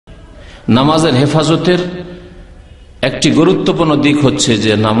নামাজের হেফাজতের একটি গুরুত্বপূর্ণ দিক হচ্ছে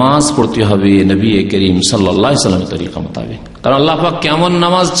যে নামাজ পড়তে হবে নবী করিম সাল্লাল্লাহু আলাইহি ওয়াসাল্লামের তরিকা মোতাবেক। কারণ আল্লাহ পাক কেমন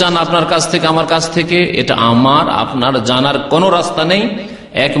নামাজ চান আপনার কাছ থেকে, আমার কাছ থেকে, এটা আমার আপনার জানার কোনো রাস্তা নেই,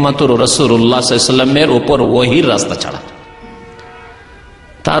 একমাত্র রাসূলুল্লাহ সাল্লাল্লাহু আলাইহি ওয়াসাল্লামের উপর ওহীর রাস্তা ছাড়া।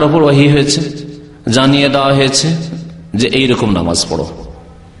 তার উপর ওহী হয়েছে, জানিয়ে দেওয়া হয়েছে যে এইরকম নামাজ পড়ো।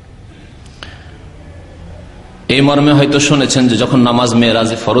 এই মর্মে হয়তো শুনেছেন যে যখন নামাজ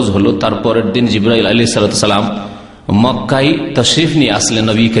মেরাজে ফরজ হলো, তারপরের দিন জিবরাইল আলাইহিস সালাম মক্কায় তাশরীফ নিয়ে আসলেন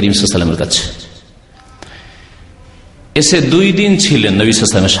নবী করিম সাল্লাল্লাহু আলাইহি ওয়াসাল্লামের কাছে। এসে 2 দিন ছিলেন নবী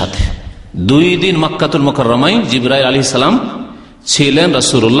সাল্লাল্লাহু আলাইহি ওয়াসাল্লামের সাথে। 2 দিন মক্কাতুল মুকাররমায় জিবরাইল আলাইহিস সালাম ছিলেন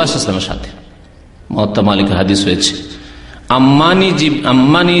রাসূলুল্লাহ সাল্লাল্লাহু আলাইহি ওয়াসাল্লামের সাথে। মুওয়াত্তা মালিকের হাদিস হয়েছে,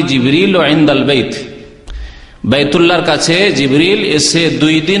 আম্মানি জিবরিল ইনদাল বাইত, বাইতুল্লাহর কাছে জিবরিল এসে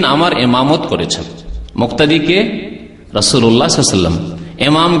 2 দিন আমার ইমামত করেছেন। মুক্তাদিকে রাসূলুল্লাহ সাল্লাল্লাহু আলাইহি ওয়াসাল্লাম,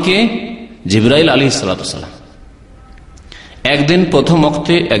 ইমামকে জিবরাইল আলাইহিস সালাম। একদিন প্রথম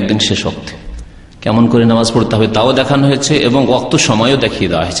ওয়াক্তে, একদিন শেষ ওয়াক্তে। কেমন করে নামাজ পড়তে হবে তাও দেখানো হয়েছে এবং ওয়াক্ত সময়ও দেখিয়ে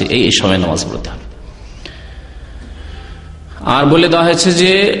দেওয়া হয়েছে, এই সময় নামাজ পড়তে হবে। আর বলে দেওয়া হয়েছে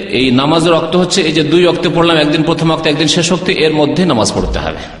যে এই নামাজের ওয়াক্ত হচ্ছে এই যে 2 ওয়াক্তে পড়লাম, একদিন প্রথম ওয়াক্তে, একদিন শেষ ওয়াক্তে, এর মধ্যে নামাজ পড়তে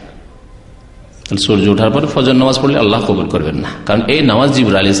হবে। সূর্য ওঠার পর ফজর নামাজ পড়লে আল্লাহ কবুল করবেন না, কারণ এই নামাজ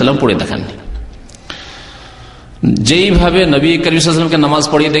জিবরাইল আলাইহিস সালাম পড়ে দেখাননি। যেইভাবে নবী করিম সাল্লাল্লাহু আলাইহি ওয়াসাল্লামকে নামাজ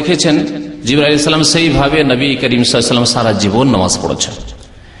পড়িয়ে দেখেছেন জিবরাইল আলাইহিস সালাম, সেইভাবে নবী করিম সাল্লাল্লাহু আলাইহি ওয়াসাল্লাম সারা জীবন নামাজ পড়েছেন।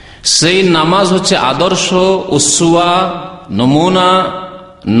 সেই নামাজ হচ্ছে আদর্শ, উসওয়া, নমুনা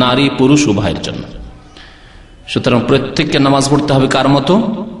নারী পুরুষ উভয়ের জন্য। সুতরাং প্রত্যেককে নামাজ পড়তে হবে কার মতো?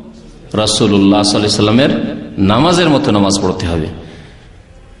 রাসূলুল্লাহ সাল্লাল্লাহু আলাইহি ওয়াসাল্লামের নামাজের মতো নামাজ পড়তে হবে।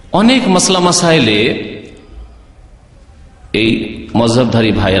 অনেক মাসলা মাসাইলে এই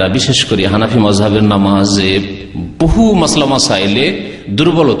মযহাবধারী ভাইয়েরা, বিশেষ করে হানাফি মযহাবের নামাজে বহু মাসলা মাসাইলে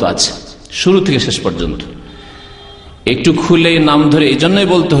দুর্বলতা আছে শুরু থেকে শেষ পর্যন্ত। একটু খুলে নাম ধরে এই জন্যই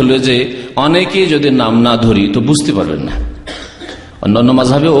বলতে হলো যে অনেকেই যদি নাম না ধরি তো বুঝতে পারবেন না। অন্যান্য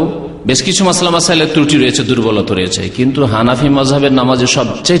মাযহাবেও বেশ কিছু মাসলা মাসাইলে ত্রুটি রয়েছে, দুর্বলতা রয়েছে, কিন্তু হানাফি মাযহাবের নামাজে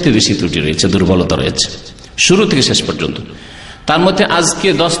সবচাইতে বেশি ত্রুটি রয়েছে, দুর্বলতা রয়েছে শুরু থেকে শেষ পর্যন্ত। তার মধ্যে আজকে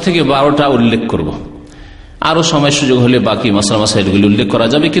 10 থেকে 12টা উল্লেখ করব, আরো সময় সুযোগ হলে বাকি মাসলা মাসাইলগুলি উল্লেখ করা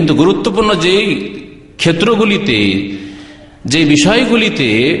যাবে। কিন্তু গুরুত্বপূর্ণ যেই ক্ষেত্রগুলিতে, যে বিষয়গুলিতে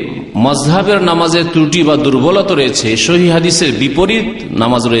মাযহাবের নামাজের ত্রুটি বা দুর্বলতা রয়েছে, সহিহ হাদিসের বিপরীত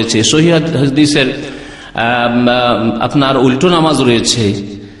নামাজ রয়েছে, সহিহ হাদিসের আপনার উল্টো নামাজ রয়েছে,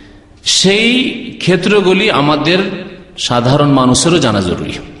 সেই ক্ষেত্রগুলি আমাদের সাধারণ মানুষেরও জানা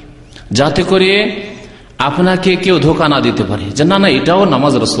জরুরি, যাতে করে আপনাকে কেউ ধোঁকা না দিতে পারে যে না না এটাও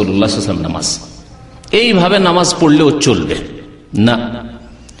নামাজ, রাসূলুল্লাহ সাল্লাল্লাহু আলাইহি ওয়াসাল্লাম নামাজ, এইভাবে নামাজ পড়লেও চলবে না।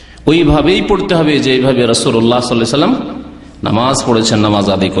 ওইভাবেই পড়তে হবে যেভাবে রাসূলুল্লাহ সাল্লাল্লাহু আলাইহি ওয়াসাল্লাম নামাজ পড়েছেন, নামাজ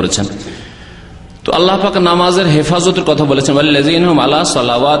আদায় করেছেন। তো আল্লাহ পাক নামাজের হেফাজতের কথা বলেছেন, ওয়াল্লাযীনা হুম আলা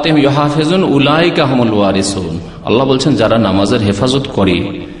সালাওয়াতিহিম ইউহাফিজুন উলাইকা হুমুল ওয়ারিসুন। আল্লাহ বলছেন যারা নামাজের হেফাজত করে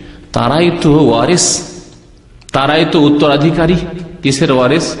তারাই তো ওয়ারিস, তারাই তো উত্তরাধিকারী। কিসের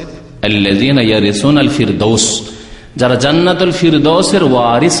ওয়ারিস? আল্লাযীনা ইয়ারিসুনাল ফিরদাউস, যারা জান্নাতুল ফিরদাউসের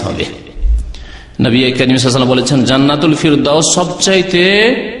ওয়ারিস হবে। নবী করিম সাল্লাল্লাহু আলাইহি ওয়াসাল্লাম বলেছেন জান্নাতুল ফিরদাউস সবচাইতে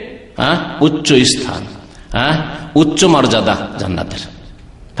উচ্চ স্থান, উচ্চ মর্যাদা জান্নাতের।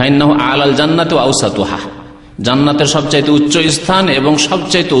 ফাইন্নাহু আলাল জান্নাতি ওয়া আওসাতুহা, জান্নাতের সবচাইতে উচ্চ স্থান এবং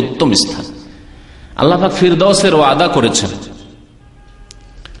সবচাইতে উত্তম স্থান। আল্লাহ পাক ফিরদাউসের ওয়াদা করেছেন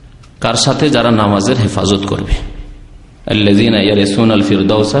কার সাথে? যারা নামাজের হেফাজত করবে। আল্লাযীনা ইয়ারিসুনাল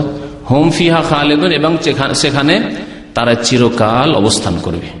ফিরদাউসা হুম ফিহা খালিদুন, এবং সেখানে তারা চিরকাল অবস্থান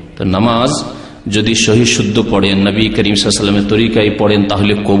করবে। তো নামাজ যদি সহি শুদ্ধ পড়েন, নবী করিম সাল্লাল্লাহু আলাইহি ওয়াসাল্লামের তরিকায় পড়েন,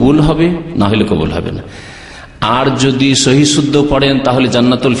 তাহলে কবুল হবে, না হলে কবুল হবে না। আর যদি সহি শুদ্ধ পড়েন তাহলে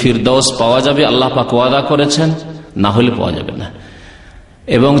জান্নাতুল ফিরদাউস পাওয়া যাবে, আল্লাহ পাক ওয়াদা করেছেন, না হলে পাওয়া যাবে না।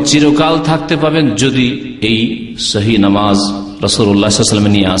 এবং চিরকাল থাকতে পাবেন যদি এই সহি নামাজ, রাসূলুল্লাহ সাল্লাল্লাহু আলাইহি ওয়াসাল্লাম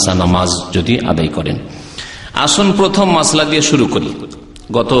নিয়ে আসা নামাজ যদি আদায় করেন। আসুন প্রথম মাসলা দিয়ে শুরু করি।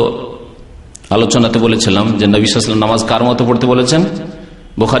 গত আলোচনাতে বলেছিলাম যে নবী সাল্লাল্লাহু আলাইহি ওয়াসাল্লাম নামাজ কার মতো পড়তে বলেছেন?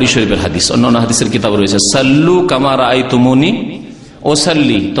 বুখারী শরীফের হাদিস, অন্যান্য হাদিসের কিতাব রয়েছে, সাল্লু কামা রাআইতুমুনি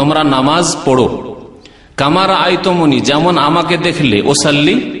ওসাল্লি, তোমরা নামাজ পড়ো, কামা রাআইতুমুনি, যেমন আমাকে দেখলে,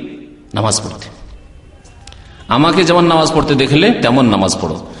 ওসাল্লি, নামাজ পড়তে, আমাকে যেমন নামাজ পড়তে দেখলে তেমন নামাজ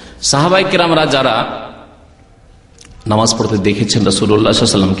পড়ো। সাহাবায়ে কেরামরা যারা নামাজ পড়তে দেখেছেন রাসূলুল্লাহ সাল্লাল্লাহু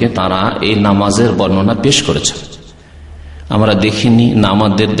আলাইহি ওয়াসাল্লামকে, তারা এই নামাজের বর্ণনা পেশ করেছেন। আমরা দেখিনি, না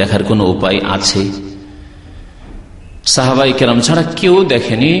আমাদের দেখার কোনো উপায় আছে? সাহাবায়ে কেরাম ছাড়া কেউ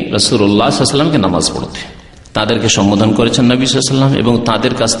দেখেনি রাসূলুল্লাহ সাল্লাল্লাহু আলাইহি ওয়াসাল্লামকে নামাজ পড়তে। তাদেরকে সম্বোধন করেছেন নবী সাল্লাল্লাহু আলাইহি ওয়াসাল্লাম, এবং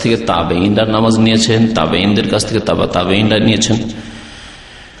তাদের কাছ থেকে তাবেঈনরা নামাজ নিয়েছেন, তাবেঈনদের কাছ থেকে তাবেঈনরা নিয়েছেন।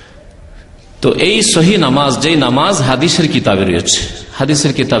 তো এই সহি নামাজ, যেই নামাজ হাদিসের কিতাবে রয়েছে,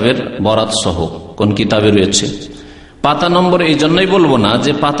 হাদিসের কিতাবের বরাত সহ কোন কিতাবে রয়েছে, পাতা নম্বর এই জন্যই বলবো না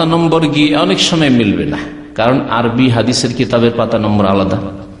যে পাতা নম্বর গিয়ে অনেক সময় মিলবে না, কারণ আরবি হাদিসের কিতাবের পাতা নম্বর আলাদা।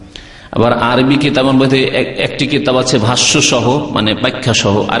 আবার আরবি কিতাবের মধ্যে একটি কিতাব আছে ভাষ্য সহ, মানে ব্যাখ্যা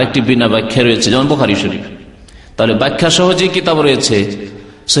সহ, আরেকটি বিনা ব্যাখ্যা রয়েছে, যেমন বুখারী শরীফ। তাহলে ব্যাখ্যা সহ যে কিতাব রয়েছে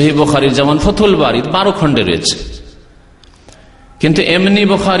সহিহ বুখারীর, যেমন ফতুল বারী 12 খণ্ডে রয়েছে, কিন্তু এমনি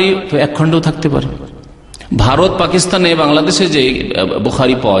বুখারী তো 1 খণ্ডও থাকতে পারে। ভারত, পাকিস্তানে, বাংলাদেশে যে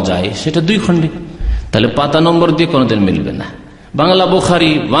বুখারী পাওয়া যায় সেটা 2 খণ্ডে। তাহলে পাতা নম্বর দিয়ে কোনোদিন মিলবে না।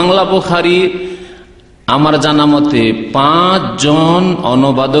 বাংলা বুখারী আমার জানা মতে 5 জন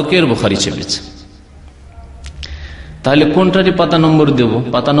অনুবাদকের বুখারী ছেপেছে। তাহলে কোনটারই পাতা নম্বর দেব?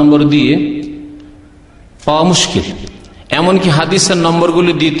 পাতা নম্বর দিয়ে পাওয়া মুশকিল। এমনকি হাদিসের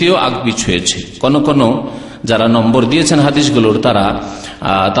নম্বরগুলি দ্বিতীয় আগপিছ হয়েছে। কোন কোন যারা নম্বর দিয়েছেন হাদিসগুলোর,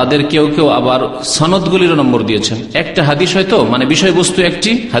 তাদের কেউ কেউ আবার সনদগুলির নম্বর দিয়েছেন। একটা হাদিস হয়তো, মানে বিষয়বস্তু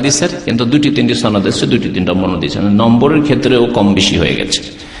একটি হাদিসের, কিন্তু 2-3টি সনদ এসে 2-3টা নম্বর দিয়েছেন। নম্বরের ক্ষেত্রেও কম বেশি হয়ে গেছে।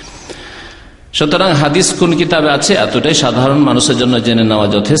 সুতরাং হাদিস কোন কিতাবে আছে এতটাই সাধারণ মানুষের জন্য জেনে নেওয়া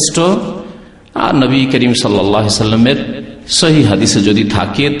যথেষ্ট। আর নবী করিম সাল্লাল্লাহু আলাইহি সাল্লামের সহিহ হাদিসে যদি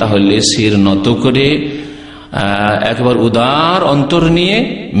থাকে তাহলে শির নত করে একবার উদার অন্তর নিয়ে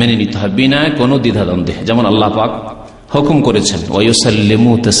মেনে নিতে হবে, বিনা কোনো দ্বিধাদ্বন্দ্বে। যেমন আল্লাহ পাক হুকুম করেছেন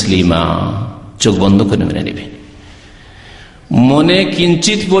ওয়ায়ুসাল্লিমু তাসলিমা, চোখ বন্ধ করে মেনে নেবে, মনে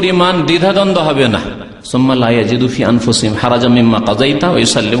কিঞ্চিত পরিমাণ দ্বিধাদ্বন্দ্ব হবে না। সুম্মা লা ইয়াজিদু ফি আনফুসিহিম হারাজাম মিম্মা কাযাইতা ওয়া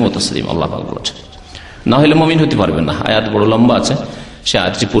ইউসাল্লিমু তাসলিমা, আল্লাহ পাক বলেছেন। না হলে মুমিন হতে পারবে না। আয়াত বড় লম্বা আছে, সে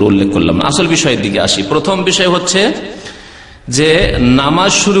আয়াতটি পুরো উল্লেখ করলাম না। আসল বিষয়ের দিকে আসি। প্রথম বিষয় হচ্ছে যে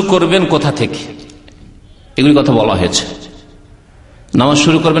নামাজ শুরু করবেন কোথা থেকে, এগুলি কথা বলা হয়েছে। নামাজ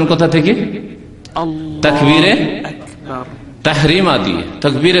শুরু করবেন কোথা থেকে? তাকবীরে তাহরিমা দিয়ে,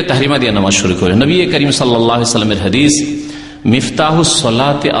 তাকবীরে তাহরিমা দিয়ে নামাজ শুরু করেন। নবী করিম সাল্লাল্লাহু আলাইহি সাল্লামের হাদিস, মিফতাহুস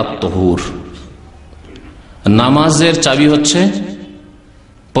সালাতি আত-তাহুর, নামাজের চাবি হচ্ছে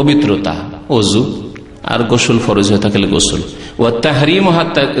পবিত্রতা, ওযু, আর গোসল ফরজ হয়ে থাকলে গোসল। ওয়া তাহরিমুহা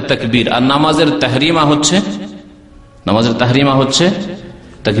তাকবীর, আর নামাজের তাহরিমা হচ্ছে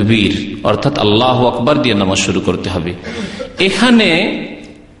তাকবীর, অর্থাৎ আল্লাহু আকবার দিয়ে নামাজ শুরু করতে হবে। এখানে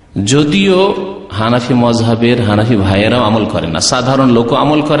যদিও হানাফি মযহাবের হানাফি ভাইয়েরাও আমল করে না, সাধারণ লোকও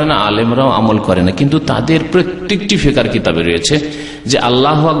আমল করে না, আলেমরাও আমল করে না, কিন্তু তাদের প্রত্যেকটি ফিকার কিতাবে রয়েছে যে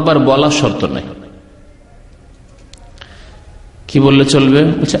আল্লাহু আকবার বলা শর্ত নাই। কি বললে চলবে?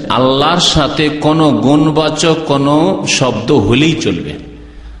 বলছে আল্লাহর সাথে কোন গুণবাচক কোন শব্দ হলেই চলবে।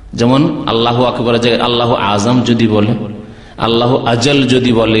 যেমন আল্লাহু আকবার জায়গায় আল্লাহ আজম যদি বলে, আল্লাহ আজল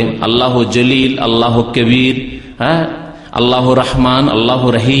যদি বলে, আল্লাহ জলিল, আল্লাহ কবির, হ্যাঁ, আল্লাহ রহমান, আল্লাহ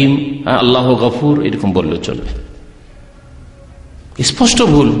রহিম, আল্লাহ গফুর, এরকম বললে চলবে। স্পষ্ট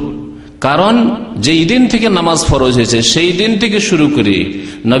ভুল। কারণ যেই দিন থেকে নামাজ ফরজ হয়েছে সেই দিন থেকে শুরু করে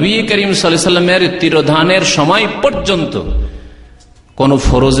নবী করিম সাল্লাল্লাহু আলাইহি ওয়াসাল্লামের তিরোধানের সময় পর্যন্ত কোন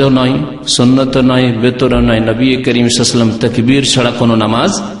ফরজও নয়, সুন্নত নয়, বেতর নয়, নবী করিম সাল্লাল্লাহু আলাইহি ওয়াসাল্লাম তাকবীর ছাড়া কোনো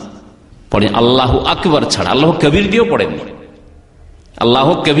নামাজ পড়ে, আল্লাহু আকবার ছাড়া, আল্লাহ কবির দিয়েও পড়েননি, আল্লাহ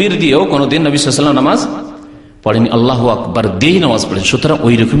কবির দিয়েও কোনদিন নবী সাল্লাল্লাহু আলাইহি ওয়াসাল্লাম নামাজ পড়েনি, আল্লাহু আকবার দিয়েই নামাজ পড়েন। সুতরাং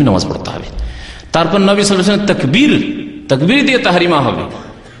ওই রকমই নামাজ পড়তে হবে। তারপর নবী সাল্লাল্লাহু আলাইহি ওয়াসাল্লাম তাকবীর দিয়ে তাহরিমা হবে।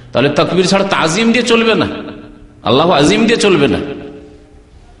 তাহলে তাকবীর ছাড়া তাজিম দিয়ে চলবে না, আল্লাহ আজিম দিয়ে চলবে না,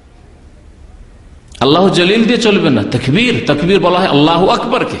 আল্লাহ জলিল দিয়ে চলবে না। তাকবীর বলা হয় আল্লাহু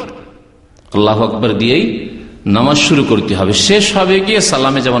আকবারকে, আল্লাহু আকবার দিয়েই নামাজ শুরু করতে হবে। শেষ হবে গিয়ে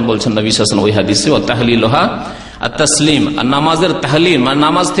সালামে, যেমন বলছেন নবী সাল্লাল্লাহু আলাইহি ওয়াসাল্লাম ওই হাদিসে, ওয়া তাহলিলুহা আত-তাসলিম, আর নামাজের তাহলিল মানে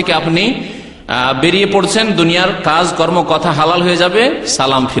নামাজ থেকে আপনি বেরিয়ে পড়ছেন, দুনিয়ার কাজ কর্ম কথা হালাল হয়ে যাবে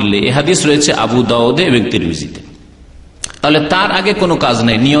সালাম ফিরলে। এই হাদিস রয়েছে আবু দাউদে এবং তিরমিজিতে। তাহলে তার আগে কোনো কাজ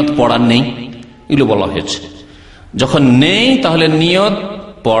নেই, নিয়ত পড়ার নেই, এগুলো বলা হয়েছে। যখন নেই তাহলে নিয়ত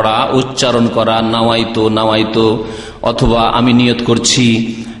পড়া, উচ্চারণ করা, নাওয়াইতো, অথবা আমি নিয়ত করছি।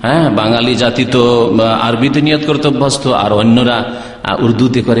 হ্যাঁ, বাঙালি জাতি তো আরবিতে নিয়ত করতে অভ্যস্ত, আর অন্যরা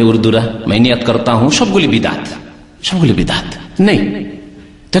উর্দুতে করে, উর্দুরা मैं নিয়ত করতা হুঁ, সবগুলি বিদাত নেই।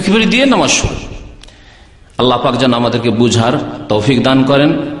 তাকবীর দিয়ে নামাজ শুরু। আল্লাহ পাক যেন আমাদেরকে বুঝার তৌফিক দান করেন,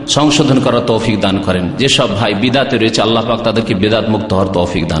 সংশোধন করার তৌফিক দান করেন। যেসব ভাই বিদাতে রয়েছে আল্লাহ পাক তাদেরকে বিদাত মুক্ত হওয়ার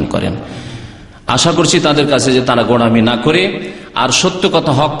তৌফিক দান করেন। আশা করছি তাদের কাছে যে তারা গোড়ামি না করে আর সত্য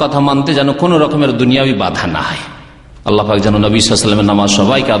কথা, হক কথা মানতে যেন কোনো রকমের দুনিয়াবি বাধা না হয়। আল্লাহ পাক যেন নবী সাল্লাল্লাহু আলাইহি ওয়াসাল্লামের নামাজ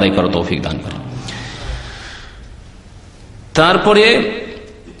সবাইকে আদায় করার তৌফিক দান করেন। তারপরে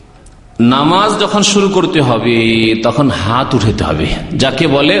নামাজ যখন শুরু করতে হবে তখন হাত উঠাতে হবে, যাকে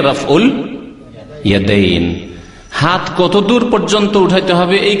বলে রাফউল ইয়াদাইন। হাত কত দূর পর্যন্ত উঠাইতে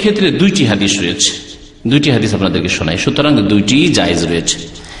হবে এই ক্ষেত্রে 2টি হাদিস রয়েছে। 2টি হাদিস আপনাদেরকে শোনাই, সুতরাং 2টি জায়েজ রয়েছে।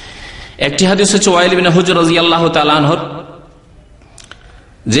 একটি হাদিস হচ্ছে ওয়াইল বিন হুজর রাদিয়াল্লাহু তাআলা আনহুর,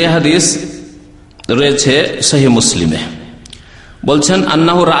 যে হাদিস রয়েছে সহিহ মুসলিমে। বলছেন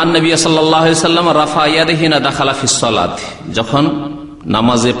আন্নাহু রাআন নবী সাল্লাল্লাহু আলাইহি ওয়াসাল্লাম রাফা ইয়াদাহি না দাখালা ফিস সালাত, যখন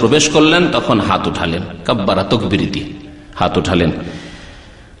নামাজে প্রবেশ করলেন তখন হাত উঠালেন, কাব্বারা তাকবীর দিয়ে হাত উঠালেন।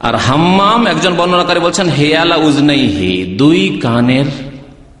 আর হাম্মাম একজন বর্ণনাকারী বলছেন হেয়ালা উজনাইহি, দুই কানের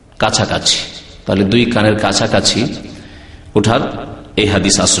কাছাকাছি, তাহলে দুই কানের কাছাকাছি উঠার এই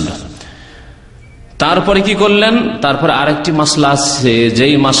হাদিস আসলো। তারপরে কি করলেন, তারপরে আরেকটি মাসলা আছে,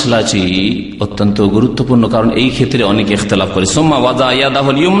 যেই মাসলাটি অত্যন্ত গুরুত্বপূর্ণ, কারণ এই ক্ষেত্রে অনেকে ইখতিলাফ করে। সুম্মা ওয়াদা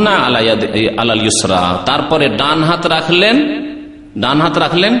ইয়াদাহুল ইয়ুমনা আলাল ইউসরা, তারপরে ডান হাত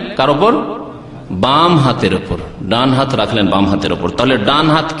রাখলেন কার উপর? বাম হাতের উপর। ডান হাত রাখলেন বাম হাতের উপর, তাহলে ডান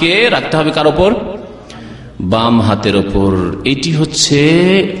হাতকে রাখতে হবে কার উপর? বাম হাতের উপর। এটি হচ্ছে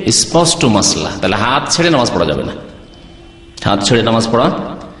স্পষ্ট মাসলা। তাহলে হাত ছেড়ে নামাজ পড়া যাবে না, হাত ছেড়ে নামাজ পড়া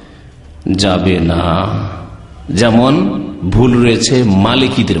যাবে না। যেমন ভুল রয়েছে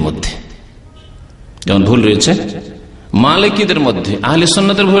মালিকিদের মধ্যে, আহলে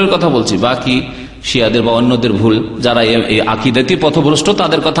সুন্নাতের ভুলের কথা বলছি, বাকি শিয়াদের বা অন্যদের ভুল, যারা এই আকীদাতি পথভ্রষ্ট,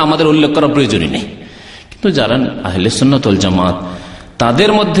 তাদের কথা আমাদের উল্লেখ করার প্রয়োজনই নেই। কিন্তু যারা আহলে সুন্নাত ওয়াল জামাত,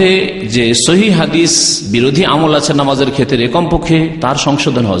 তাদের মধ্যে যে সহিহ হাদিস বিরোধী আমল আছে নামাজের ক্ষেত্রে, কমপক্ষে তার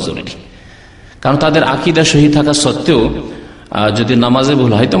সংশোধন হওয়া জরুরি। কারণ তাদের আকীদা সহি থাকা সত্ত্বেও যদি নামাজে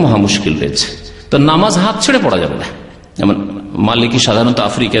ভুল হয় তো মহা মুশকিল রয়েছে। তো নামাজ হাত ছেড়ে পড়া যাবে না। যেমন মালিকি সাধারণত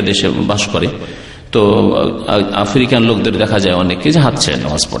আফ্রিকা দেশে বাস করে, তো আফ্রিকান লোকদের দেখা যায় অনেকে যে হাত ছেড়ে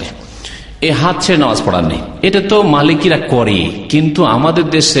নামাজ পড়ে। এই হাত ছেড়ে নামাজ পড়া নেই, এটা তো মালিকিরা করে। কিন্তু আমাদের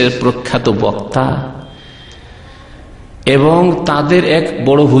দেশের প্রখ্যাত বক্তা এবং তাদের এক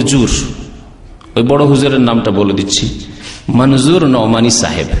বড় হুজুর, ওই বড় হুজুরের নামটা বলে দিচ্ছি, মনজুর নওমানী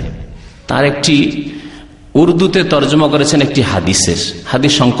সাহেব, তার একটি উর্দুতে তর্জমা করেছেন একটি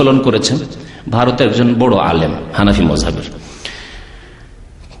হাদিস সংকলন করেছেন। ভারতের একজন বড় আলেম, হানাফি মযহাবের।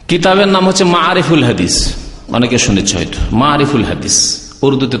 কিতাবের নাম হচ্ছে মাআরিফুল হাদিস, অনেকে শুনেছে হয়তো। মাআরিফুল হাদিস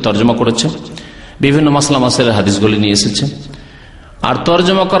উর্দুতে তর্জমা করেছে, বিভিন্ন মাসলা মাসাইলের হাদিসগুলি নিয়ে এসেছে। আর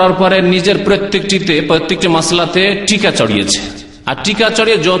তর্জমা করার পরে নিজের প্রত্যেকটি মাসলাতে টিকা চড়িয়েছে। আর টিকা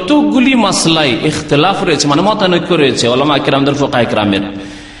চড়িয়ে যতগুলি মাসলায় ইখতিলাফ রয়েছে, মানে মতানৈক্য রয়েছে উলামা কিরামদের, ফুকাহা কিরামের,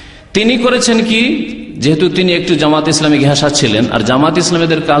 তিনি করেছেন কি, যেহেতু তিনি একটু জামাত ইসলামী ঘেঁষা ছিলেন, আর জামাত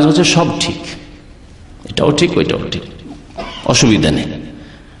ইসলামীদের কাজ হচ্ছে সব ঠিক, এটাও ঠিক ওইটাও ঠিক, অসুবিধা নেই,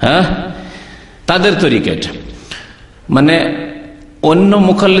 হ্যাঁ, তাদের তরিকা এটা। মানে অন্য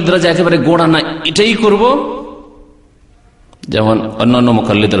মুকাল্লিদরা যে একেবারে গোড়া না এটাই করব, যেমন অন্যান্য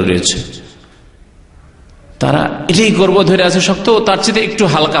মুকাল্লিদরা রয়েছে, তারা এটাই করব ধরে আছে শক্ত, তার চেয়ে একটু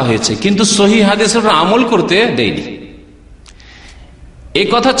হালকা হয়েছে, কিন্তু সহিহ হাদিসের আমল করতে দেয়নি। এই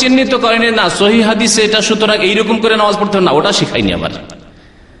কথা চিহ্নিত করেনি না সহিহ হাদিসে এটা, সুতরাং এইরকম করে নামাজ পড়তে হবে না, ওটা শিখাইনি। আবার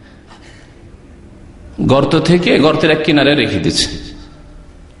গর্ত থেকে গর্তের এক কিনারে রেখে দিচ্ছে।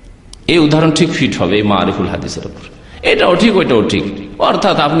 এই উদাহরণ ঠিক ফিট হবে এই মাআরিফুল হাদিসের উপর। এটাও ঠিক ওইটাও ঠিক,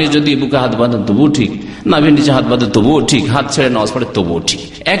 অর্থাৎ আপনি যদি বুকে হাত বাঁধেন তবুও ঠিক, নাভির নিচে হাত বাঁধেন তবুও ঠিক, হাত ছেড়ে নামাজ পড়ে তবুও ঠিক।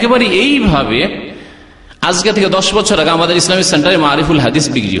 একেবারে এইভাবে আজকে থেকে 10 বছর আগে আমাদের ইসলামিক সেন্টারে মাআরিফুল হাদিস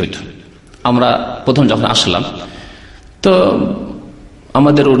বিক্রি হইত। আমরা প্রথম যখন আসলাম, তো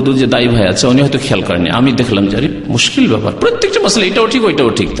আমাদের উর্দু যে দায়ী ভাই আছে উনি হয়তো খেয়াল করেনি, আমি দেখলাম যে মুশকিল ব্যাপার, প্রত্যেকটা মাসলা এটাও ঠিক ওইটাও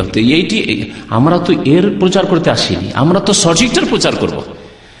ঠিক। এইটি আমরা তো এর প্রচার করতে আসিনি, আমরা তো সঠিকটার প্রচার করব।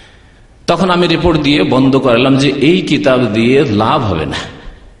 তখন আমি রিপোর্ট দিয়ে বন্ধ করালাম যে এই কিতাব দিয়ে লাভ হবে না,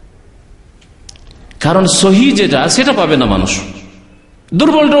 কারণ সহি যেটা সেটা পাবে না মানুষ,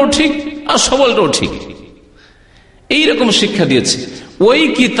 দুর্বলটাও ঠিক আর সবলটাও ঠিক, এইরকম শিক্ষা দিয়েছে। ওই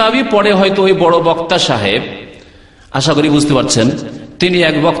কিতাবই পড়ে হয়তো ওই বড় বক্তা সাহেব, আশা করি বুঝতে পারছেন, তিনি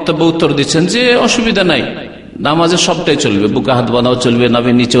এক বক্তব্য উত্তর দিচ্ছেন যে অসুবিধা নাই, নামাজে সবটাই চলবে, বুকে হাত বাঁধাও চলবে,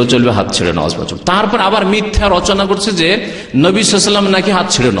 নাভির নিচেও চলবে, হাত ছেড়ে নামাজ পড়া চলবে। তারপর আবার মিথ্যা রচনা করছে যে নবী সাল্লাল্লাহু আলাইহি ওয়াসাল্লাম নাকি হাত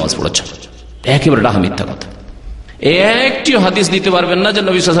ছেড়ে নামাজ পড়েছেন। একেবারে ডাহা মিথ্যা কথা। একটি হাদিস দিতে পারবেন না যে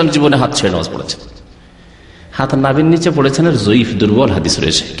নবী সাল্লাল্লাহু আলাইহি ওয়াসাল্লাম জীবনে হাত ছেড়ে নামাজ পড়েছেন। হাত নাভির নিচে পড়েছেন এর জয়ীফ দুর্বল হাদিস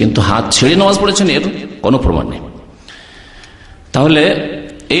রয়েছে, কিন্তু হাত ছেড়ে নামাজ পড়েছেন এর কোনো প্রমাণ নেই। তাহলে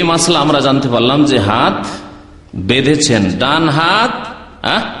এই মাসলা আমরা জানতে পারলাম যে হাত বেঁধেছেন, ডান হাত,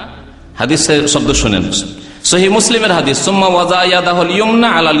 হাদিসের শব্দ শুনেন, সহিহ মুসলিমের হাদিস, সুম্মা ওয়াজা ইয়াদাহুল ইয়ুমনা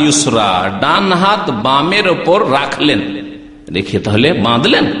আলাল ইউসরা, ডান হাত বামের উপর রাখলেন, রেখে তাহলে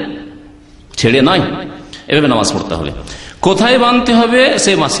বাঁধলেন, ছেড়ে নয়, এভাবে নামাজ পড়তে হবে। কোথায় বাঁধতে হবে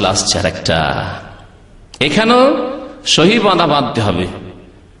সেই মাসলা আসছে আর একটা, এখানেও সহি বাঁধা বাঁধতে হবে,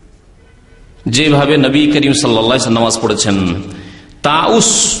 যেভাবে নবী করিম সাল্লাল্লাহু আলাইহি ওয়াসাল্লাম নামাজ পড়েছেন। তাউস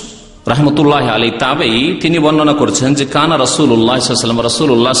রাহমাতুল্লাহি আলাইহি তাবেঈ তিনি বর্ণনা করেছেন যে কানা রাসূলুল্লাহ সাল্লাল্লাহু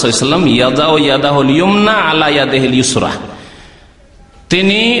আলাইহি ওয়াসাল্লাম ইয়াদাউ ইয়াদাহুল ইয়ুমনা আলা ইয়াদিহিল ইউসরা,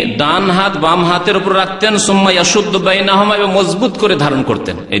 তিনি ডান হাত বাম হাতের উপর রাখতেন, সুম্মা ইয়াশুদ্দু বাইনাহুমা, এবং মজবুত করে ধারণ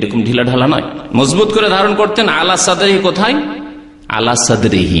করতেন, এরকম ঢিলা ঢালা নয়, মজবুত করে ধারণ করতেন। আলা সাদরিহি, কোথায়? আলা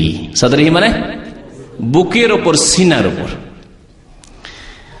সাদরিহি, সাদরিহি মানে বুকের ওপর, সিনার ওপর।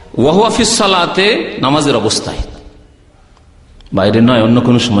 ওয়া হুয়া ফিস সালাতে, নামাজের অবস্থায়, বাইরে নয়, অন্য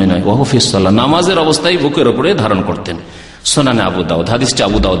কোনো সময় নয়। ওয়া হুয়া ফিস সালাত, নামাজের অবস্থায় বুকের ওপরে ধারণ করতেন। সুনানে আবু দাউদ, হাদিসটি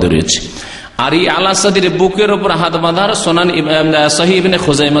আবু দাউদে রয়েছে। আর এই আলা সাদরি, বুকের ওপর হাত বাঁধার সুনান সহিহ ইবনে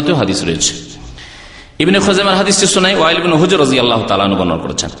খুজাইমাতেও হাদিস রয়েছে। ইবনে খুজাইমার হাদিসটি শোনাই ওয়াইল ইবনে হুজর রাদিয়াল্লাহু তাআলা আনহু বর্ণনা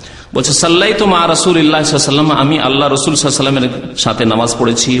করেছেন। বলছে সাল্লাইতু মা রাসূলিল্লাহ সাল্লাল্লাহু আলাইহি ওয়াসাল্লাম, আমি আল্লাহ রাসূল সাল্লাল্লাহু আলাইহি ওয়াসাল্লামের সাথে নামাজ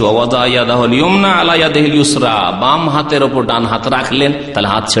পড়েছি। ওয়া ওয়াদা ইয়াদাহুল ইয়ুমনা আলা ইয়াদিহিল ইউসরা, বাম হাতের উপর ডান হাত রাখলেন, তাহলে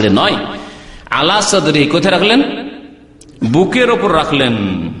হাত ছেড়ে নয়। আলা সাদরি, কোথায় রাখলেন? বুকের ওপর রাখলেন।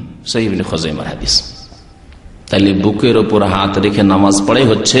 সহিহ ইবনে খুজাইমার হাদিস। তাহলে বুকের ওপর হাত রেখে নামাজ পড়াই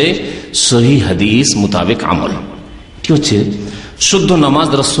হচ্ছে সহিহ হাদিস মোতাবেক আমল। এটি হচ্ছে শুদ্ধ নামাজ,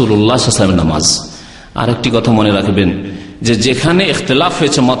 রাসূলুল্লাহ সাল্লাল্লাহু আলাইহি ওয়াসাল্লামের নামাজ। আর একটি কথা মনে রাখবেন, যে যেখানে ইখতিলাফ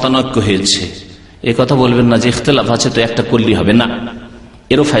হয়েছে, মতানৈক্য হয়েছে, এ কথা বলবেন না যে ইখতিলাফ আছে তো একটা করলেই হবে না,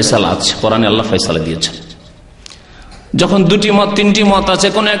 এরও ফয়সালা আছে, কোরআনে আল্লাহ ফয়সালা দিয়েছেন। যখন দুটি মত, তিনটি মত আছে,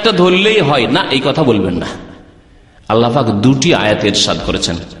 কোনো একটা ধরলেই হয় না, এই কথা বলবেন না। আল্লাহ পাক দুটি আয়াত ইরশাদ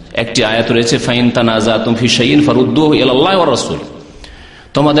করেছেন। একটি আয়াত রয়েছে ফাইন তানাজাতুম ফি শাইইন ফারুদ্দুহু ইলাল্লাহি ওয়া রাসূল,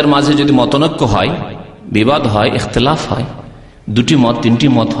 তোমাদের মাঝে যদি মতানৈক্য হয়, বিবাদ হয়, ইখতিলাফ হয়, দুটি মত, তিনটি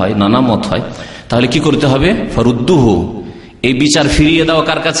মত হয়, নানা মত হয়, তাহলে কি করতে হবে? ফারুদ্দুহু, এই বিচার ফিরিয়ে দাও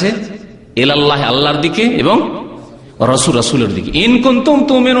কার কাছে? ইলাল্লাহি, আল্লাহর দিকে, এবং রাসূল, রাসূলের দিকে। ইন কুনতুম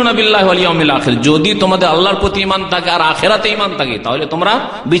তুমিনুনা বিল্লাহি ওয়াল ইয়াউমিল আখির, যদি তোমাদের আল্লাহর প্রতি ঈমান থাকে আর আখিরাতে ঈমান থাকে, তাহলে তোমরা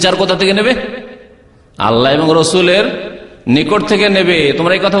বিচার কোথা থেকে নেবে? আল্লাহ এবং রাসূলের নিকট থেকে নেবে।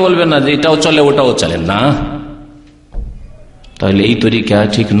 তোমরা এই কথা বলবে না যে এটাও চলে ওটাও চলে না। তাহলে এই তরিকা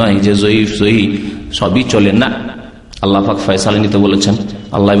ঠিক নয় যে জয়ীফ সহিহ সবই চলে না। আল্লাহ পাক ফয়সালা নিতে বলেছেন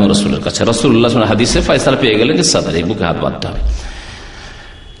আল্লাহ এবং রাসূলের কাছে। রাসূলুল্লাহ সাল্লাল্লাহু আলাইহি হাদিসে ফয়সালা পেয়ে গেলেন যে সাদরে, বুকে হাত বাঁধতে হবে।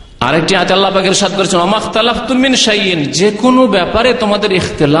 আরেকটি আয়াতে আল্লাহ পাক ইরশাদ করেছেন ওয়ামাখতালাফতুম মিন শাইইন, যে কোনো ব্যাপারে তোমাদের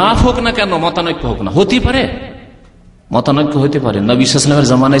ইখতিলাফ হোক না কেন, মতানৈক্য হোক না, হতে পারে, মতানৈক্য হতে পারে। নবী সাল্লাল্লাহু আলাইহি ওয়াসাল্লামের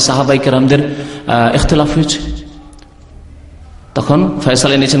জামানায় সাহাবায়ে কেরামদের ইখতিলাফ হয়েছে, তখন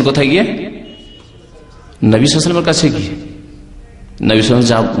ফয়সালা নিয়েছেন কোথায় গিয়ে? নবী সাল্লাল্লাহু আলাইহি ওয়াসাল্লামের কাছে গিয়ে। নবী সাল্লাল্লাহু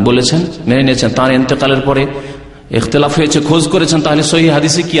আলাইহি ওয়াসাল্লাম যা বলেছেন মেনে নিয়েছেন। তার ইন্তেকালের পরে ইখতিলাফ হয়েছে, খোঁজ করেছেন, তাহলে সহিহ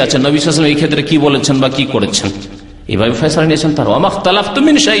হাদিসে কি আছে, নবী সাল্লাল্লাহু আলাইহি ওয়াসাল্লাম এই ক্ষেত্রে কি বলেছেন বা কি করেছেন, এইভাবে ফয়সালা নিয়েছেন। তার ওয়ামাখতালাফতুম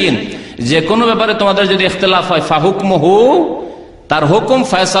মিন শাইইন, যে কোনো ব্যাপারে তোমাদের যদি ইখতিলাফ হয়, ফাহুকমুহু, তার হুকুম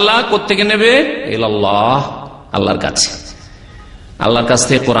ফয়সালা কোত্থেকে নেবে? ইলাল্লাহ, আল্লাহর কাছে। আল্লাহর কাছ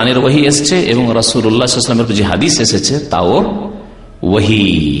থেকে কোরআনের ওহী এসেছে এবং রাসূলুল্লাহ সাল্লাল্লাহু আলাইহি ওয়াসাল্লামের যে হাদিস এসেছে তাও ওহী।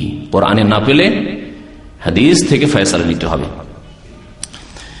 কোরআনে না পেলে হাদিস থেকে ফয়সালা নিতে হবে।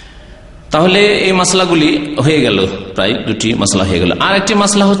 তাহলে এই মাসলাগুলি হয়ে গেল, প্রায় দুটি মাসলা হয়ে গেল। আর একটি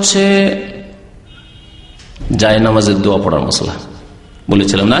মাসলা হচ্ছে জায়নামাজের দোয়া পড়ার মাসলা।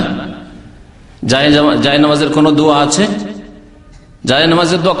 বলেছিলাম না, জায়নামাজের কোন দোয়া আছে?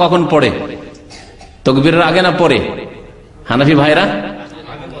 জায়নামাজের দোয়া কখন পড়ে? তাকবীরের আগে না পরে? হানাফি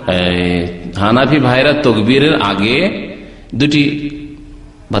ভাইরা তাকবীরের আগে দুটি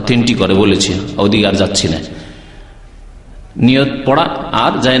বা তিনটি করে বলেছি, ওদিকে আর যাচ্ছি না। নিয়ত পড়া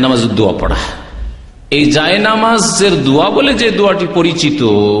আর জায়নামাজের দোয়া পড়া। এই জায়নামাজের দোয়া বলে যে দোয়াটি পরিচিত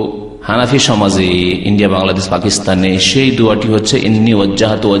হানাফি সমাজে, ইন্ডিয়া, বাংলাদেশ, পাকিস্তানে, সেই দোয়াটি হচ্ছে ইন্নী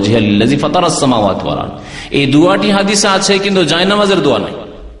ওয়াজ্জাহতু ওয়াজহিয়া লিল্লাযী ফাতারাস সামাওয়াতি ওয়াল আরদ। এই দোয়াটি হাদিসে আছে, কিন্তু জায়নামাজের দোয়া নাই।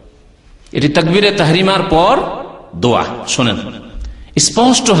 এটি তাকবীরে তাহরিমার পর দোয়া। শোনেন,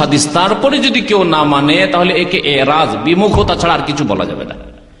 স্পষ্ট হাদিস। তারপরে যদি কেউ না মানে তাহলে একে এরাজ, বিমুখতা ছাড়া আর কিছু বলা যাবে না।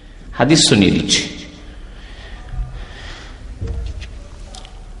 হাদিস শুনিয়ে দিচ্ছি।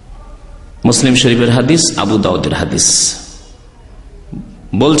 মুসলিম শরীফের হাদিস, আবু দাউদের হাদিস।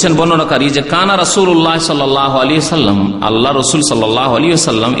 বলছেন বর্ণনাকারী যে কানা রাসূলুল্লাহ সাল্লাল্লাহু আলাইহি ওয়াসাল্লাম, আল্লাহ রাসূল সাল্লাল্লাহু আলাইহি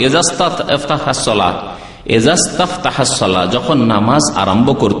ওয়াসাল্লাম ইজাস্তাফতাহাস সালাত, যখন নামাজ আরম্ভ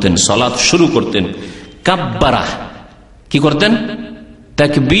করতেন, সালাত শুরু করতেন, কাব্বারা, কি করতেন?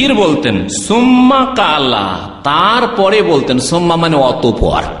 তাকবীর বলতেন, সুম্মা কালা, তারপরে বলতেন। সুম্মা মানে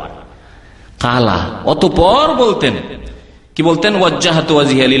অতঃপর, কালা অতঃপর বলতেন। কি বলতেন? ওয়াজ্জাহতু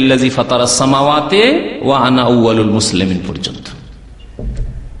ওয়াজহিয়া লিল্লাযী ফাতারাস সামাওয়াতি ওয়া আনা আউয়ালুল মুসলিমিন পর্যন্ত।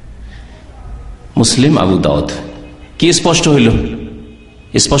 মুসলিম, আবু দাউদ। কি স্পষ্ট হইল?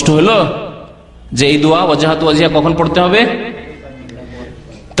 স্পষ্ট হইল যে এই দোয়া ওয়াজ্জাহতু ওয়াজহিয়া কখন পড়তে হবে?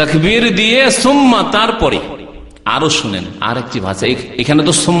 তাকবীর দিয়ে, সুম্মা তারপরে। আরো শুনেন আর একটি ভাষা, এখানে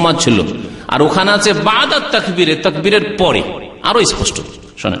তো সুম্মা ছিল, আর ওখানে আছে বাদাত তাকবীরে, তাকবীরের পরে। আরো স্পষ্ট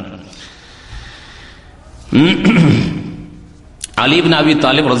শোনেন। আলী ইবনে আবি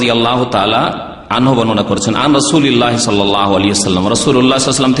তালিব রাদিয়াল্লাহু তাআলা আনহু বর্ণনা করেছেন আন রাসূলিল্লাহি সাল্লাল্লাহু আলাইহি ওয়াসাল্লাম, রাসূলুল্লাহ সাল্লাল্লাহু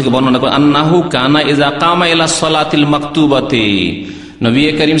আলাইহি ওয়াসাল্লাম থেকে বর্ণনা করেন আন্নাহু কানা ইযা কামা ইলা সালাতিল মাকতুবাতি, নবী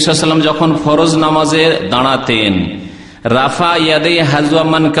করিম সাল্লাল্লাহু আলাইহি ওয়াসাল্লাম যখন ফরজ নামাজে দাঁড়াতেন, রাফা ইয়াদাই হাজওয়া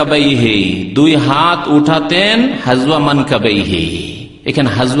মানকাবাইহি, দুই হাত উঠাতেন হাজওয়া মানকাবাইহি, এখানে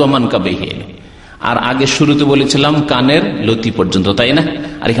হাজওয়া মানকাবাইহি, আর আগে শুরুতে বলেছিলাম কানের লতি পর্যন্ত, তাই না?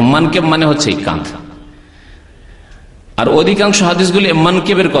 আর এখানে মানকেব মানে হচ্ছে এই কাঁধ। আর অধিকাংশ হাদিসগুলি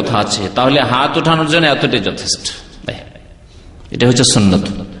মানকেবের কথা আছে, তাহলে হাত ওঠানোর জন্য এতটাই যথেষ্ট। এটা হচ্ছে সুন্নত,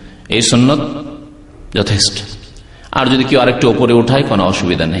 এই সুন্নত যথেষ্ট। আর যদি কেউ আরেকটু উপরে উঠায় কোনো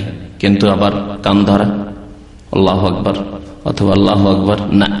অসুবিধা নেই, কিন্তু আবার কান ধরা আল্লাহু আকবার অথবা আল্লাহু আকবার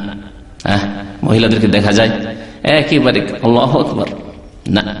না, মহিলাদেরকে দেখা যায় একেবারে আল্লাহু আকবার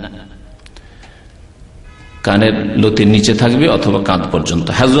না, কানের লতির নিচে থাকবে অথবা কাঁধ পর্যন্ত,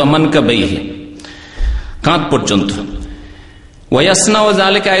 হাজওয়া মানকাবাইহি, কাঁধ পর্যন্ত।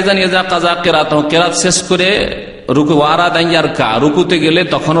 কেরাত শেষ করে রুকুতে গেলে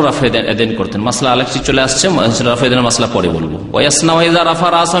তখনও রাফা এদেন করতেন। মাসলা আলেকটি চলে আসছে, রাফা এদেনের মাসলা পরে বলবো।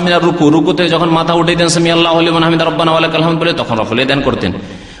 রুকুতে যখন মাথা উঠে দেন সামি আল্লাহু লিমান হামিদা রব্বানা ওয়া লাকাল হামদ বলে তখন রাফা এদেন করতেন।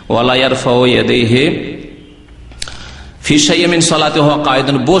 ওয়ালা ইয়ারফাউ ইয়াদাইহি ফি শাইইন মিন সালাতিহি ওয়া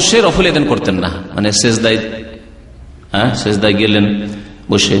কায়িদান, বসে রাফা এদেন করতেন না, মানে সেজদায় গেলেন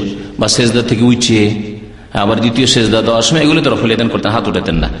বসে বা সেজদা থেকে উঠিয়ে আবার দ্বিতীয় সেজদা দেওয়ার সময় এগুলো তো রাফা এদেন করতেন, হাত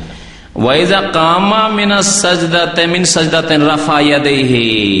উঠাতেন না। ওয়াইজা কামা মিনাস সাজদাতাইন মিন সাজদাতাইন রাফা ইয়াদাইহি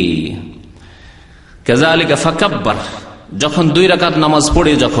কাযালিকা ফাকাব্বার, যখন 2 রাকাত নামাজ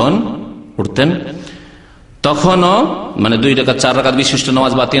পড়ে যখন উঠতেন তখনও, মানে 2 রাকাত 4 রাকাত বিশিষ্ট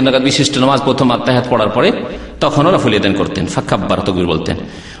নামাজ বা 3 রাকাত বিশিষ্ট নামাজ প্রথম আত্তাহিয়াত পড়ার পরে তখনও রাফা এদেন করতেন, ফাকাব্বার তাকবীর বলতেন।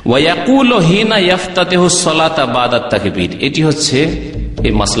 ওয়া ইয়াকুলু হিনা ইফতাতিহু সালাতা বাদা তাকবীর, এটি হচ্ছে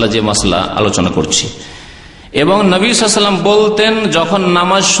এই মাসলা যে মাসলা আলোচনা করছি। এবং নবী সাল্লাল্লাহু আলাইহি ওয়াসাল্লাম বলতেন যখন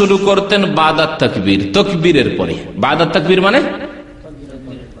নামাজ শুরু করতেন বাদাত তাকবীর, তাকবীরের পরে। বাদাত তাকবীর মানে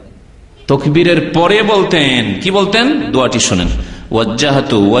তাকবীরের পরে বলতেন, কি বলতেন? দোয়াটি শুনেন,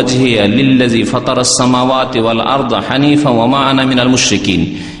 ওয়াজ্জাহতু ওয়াজহিয়া লিল্লাযী ফাতারাস সামাওয়াতি ওয়াল আরদা হানিফা ওয়া মা আনা মিনাল মুশরিকিন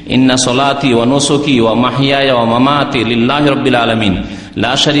ইন্না সলাতি ওয়া নুসুকি ওয়া মাহইয়ায়া ওয়া মামাতি লিল্লাহি রাব্বিল আলামিন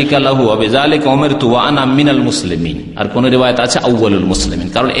লা শারীকা লাহু ওয়া বিযালিকা উমিরতু ওয়া আনা মিনাল মুসলিমিন। আর কোন রিওয়ায়াত আছে আউয়ালুল মুসলিমিন,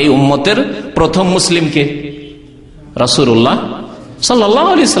 কারণ এই উম্মতের প্রথম মুসলিম কে? রাসূলুল্লাহ সাল্লাল্লাহু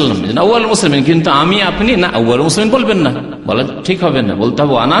আলাইহি ওয়াসাল্লাম, আউয়াল মুসলিমিন। কিন্তু আমি আপনি না, আউয়াল মুসলিম বলবেন না, বলেন ঠিক হবে না, বলতে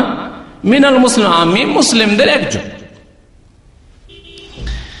হবে আনা মিনাল মুসলিম, আমি মুসলিমদের একজন।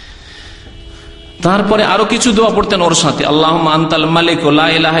 তারপরে আরো কিছু দোয়া পড়তেন ওর সাথে, আল্লাহুম্মা আনতাল মালিক লা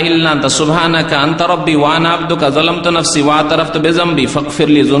ইলাহা ইল্লা আনতা সুবহানাকা আনতা রাব্বি ওয়া আনা আবদুকা যালামতু নাফসি ওয়া আতারাফতু বিযামবি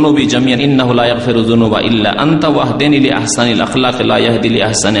ফাগফিরলি যুনুবি জামিআন ইন্নাহু লা ইয়াগফিরু যুনুবা ইল্লা আনতা ওয়াহদিনি লি আহসানিল আখলাক লা ইয়াহদি লি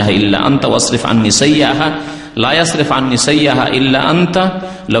আহসানিহা ইল্লা আনতা ওয়াসরিফ আন্নি সাইয়্যাহা লা ইয়াসরিফ আন্নি সাইয়্যাহা ইল্লা আনতা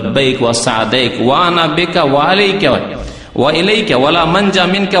লাব্বাইক ওয়া সা'দাইক ওয়া আনা বিকা ওয়া আলাইকা ওয়া ইলাইকা ওয়া লা মানজা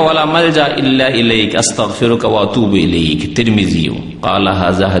মিনকা ওয়া লা মালজা ইল্লা ইলাইক আস্তাগফিরুকা ওয়া আতুবু ইলাইক। তিরমিজি ক্বালা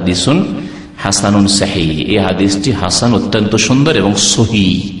হাযা হাদিসুন হাসানুন সহিহ, এই হাদিসটি হাসান, অত্যন্ত সুন্দর এবং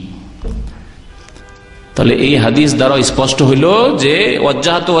সহিহ। তাহলে এই হাদিস দ্বারা স্পষ্ট হইল যে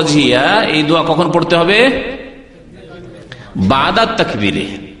ওয়াজ্জাহতু ওয়াজহিয়া এই দোয়া কখন পড়তে হবে? বাদাত তাকবীরে।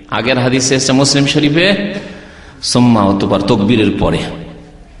 আগের হাদিসে এসেছে মুসলিম শরীফে সুম্মা অতঃপর তাকবীরের পরে,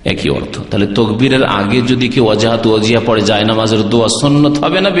 একই অর্থ। তাহলে তাকবীরের আগে যদি কেউ ওয়াজ্জাহতু ওয়াজহিয়া পড়ে যায় নামাজের দোয়া সুন্নাত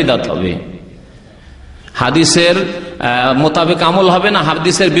হবে না বিদআত হবে? হাদিসের মোতাবেক আমল হবে না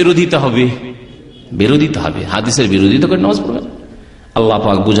হাদিসের বিরোধিতা হবে? বিরোধিতা হবে, হাদিসের বিরোধিতা করে নামাজ পড়বেন। আল্লাহ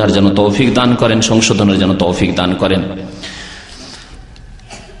পাক বুঝার যেন তৌফিক দান করেন, সংশোধনের যেন তৌফিক দান করেন।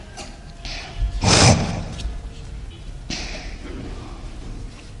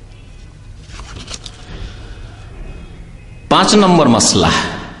 পাঁচ নম্বর মাসলা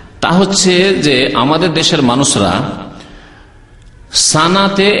তা হচ্ছে যে আমাদের দেশের মানুষরা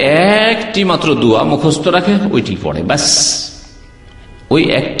সানাতে একটি মাত্র দোয়া মুখস্থ রাখে, ওইটি পড়ে, ব্যাস ওই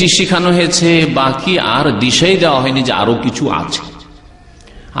একটি শিখানো হয়েছে, বাকি আর দিশাই দেওয়া হয়নি যে আরো কিছু আছে,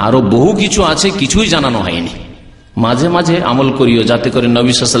 আরো বহু কিছু আছে, কিছুই জানানো হয়নি। মাঝে মাঝে আমল করিও যাতে করে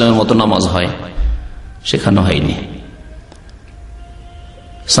নবী সাল্লাল্লাহু আলাইহি ওয়াসাল্লামের মতো নামাজ হয়, শেখানো হয়নি।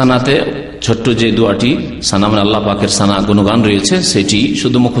 সানাতে ছোট্ট যে দোয়াটি সানা মানে আল্লাহ পাকের সানা গুণগান রয়েছে, সেটি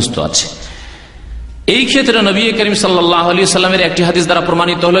শুধু মুখস্থ আছে। এই ক্ষেত্রে নবী করিম সাল্লাল্লাহু আলাইহি ওয়াসাল্লামের একটি হাদিস দ্বারা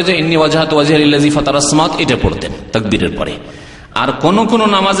প্রমাণিত হলো যে ইন্নী ওয়াজহাতু ওয়াজহিয়া লিল্লাযী ফাতারাস সামাওয়াতি, এটা পড়তেন তাকবীরের পরে। আর কোন কোন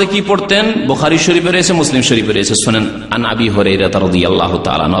নামাজে কি পড়তেন? বুখারী শরীফে রয়েছে, মুসলিম শরীফে রয়েছে। শুনেন, আন আবি হুরায়রা রাদিয়াল্লাহু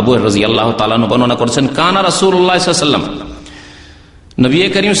তাআলা আনহু, আবু হুরায়রা রাদিয়াল্লাহু তাআলা আনহু বর্ণনা করেছেন, কানা রাসূলুল্লাহ সাল্লাল্লাহু আলাইহি ওয়াসাল্লাম, নবী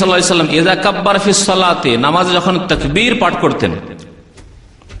করিম সাল্লাল্লাহু আলাইহি ওয়াসাল্লাম ইযা কাব্বারা ফিস সালাতে, নামাজে যখন তাকবীর পাঠ করতেন,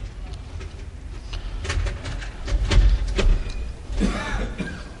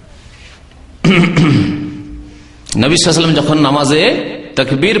 নবী সাল্লাল্লাহু আলাইহি ওয়াসাল্লাম যখন নামাজে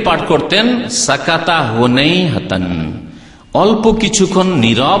তাকবীর পাঠ করতেন, সাকাতা হুনাই হাতান, অল্প কিছুক্ষণ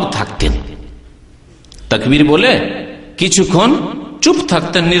নীরব থাকতেন। তাকবীর বলে কিছুক্ষণ চুপ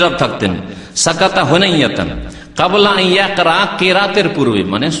থাকতেন, নীরব থাকতেন। সাকাতা হুনাইয়াতান কাবলা ইয়াকরা, কেরাতের পূর্বে,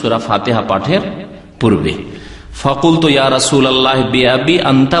 মানে সূরা ফাতিহা পাঠের পূর্বে। ফাকুলতু ইয়া রাসূলুল্লাহ বিআবি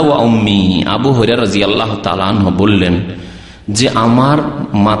আনতা ওয়া উম্মি, আবু হুরায়রা রাদিয়াল্লাহু তাআলা আনহু বললেন যে আমার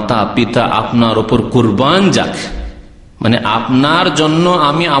মাতা পিতা আপনার উপর কুরবান যাক, মানে আপনার জন্য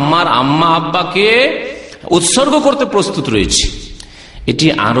আমি আমার আম্মা আব্বাকে উৎসর্গ করতে প্রস্তুত রয়েছি। এটি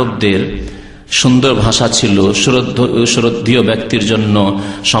আরবদের সুন্দর ভাষা ছিল, শ্রদ্ধেয় ব্যক্তির জন্য,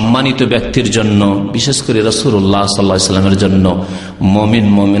 সম্মানিত ব্যক্তির জন্য, বিশেষ করে রাসূলুল্লাহ সাল্লাল্লাহু আলাইহি ওয়াসাল্লামের জন্য। মুমিন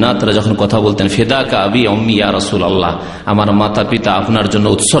মুমিনাতরা যখন কথা বলতেন, ফিদাকা আবি উম্মি ইয়া রাসূলুল্লাহ, আমার মাতা পিতা আপনার জন্য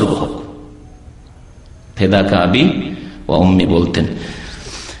উৎসর্গ হোক, ফিদাকা আবি ওয়া উম্মি বলতেন।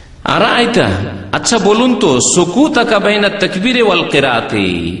 আর আইতা, আচ্ছা বলুন তো, সুকুতাকা বাইনা তাকবীর ওয়াল কিরাতে,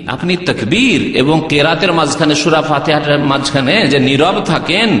 আপনি তাকবীর এবং কিরাতের মাঝখানে, সূরা ফাতিহার মাঝখানে যে নীরব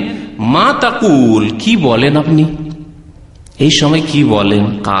থাকেন, মা তাকুল, কি বলেন আপনি এই সময়, কি বলেন?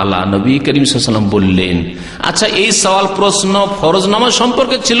 কালা, নবী করিম সাল্লাল্লাহু আলাইহি ওয়াসাল্লাম বললেন। আচ্ছা, এই সওয়াল প্রশ্ন ফরজ নামাজ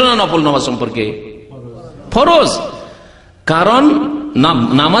সম্পর্কে ছিল না নফল নামাজ সম্পর্কে? ফরজ, কারণ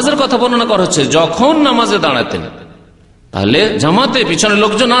নামাজের কথা বর্ণনা করা হচ্ছে যখন নামাজে দাঁড়াতেন, তাহলে জামাতে পিছনে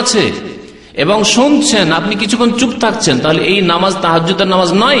লোকজন আছে এবং শুনছেন, আপনি কিছুক্ষণ চুপ থাকছেন, তাহলে এই নামাজ তাহাজ্জুদের নামাজ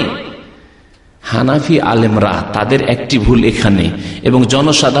নয়। হানাফি আলেমরা তাদের একটি ভুল এখানে, এবং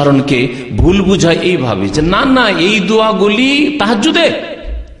জনসাধারণকে ভুল বুঝায় এইভাবে যে না না, এই দোয়াগুলি তাহাজ্জুদে,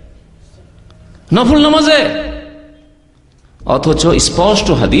 নফল নামাজে। অথচ স্পষ্ট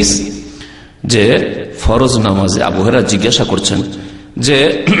হাদিস যে ফরজ নামাজে আবু হুরায়রা জিজ্ঞাসা করছেন যে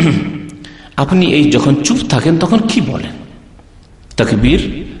আপনি এই যখন চুপ থাকেন তখন কি বলেন তাকবীর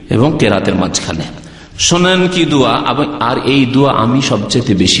এবং কেরাতের মাঝখানে? শোনেন কি দোয়া, আর এই দোয়া আমি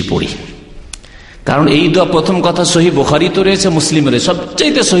সবচেয়ে বেশি পড়ি, কারণ এই দোয়া প্রথম কথা সহিহ বুখারীতে রয়েছে, মুসলিমের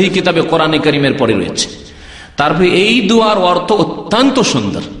সবচেয়ে সহিহ কিতাবে কোরআনে কারীমের পরে রয়েছে। তারপরে এই দোয়ার অর্থ অত্যন্ত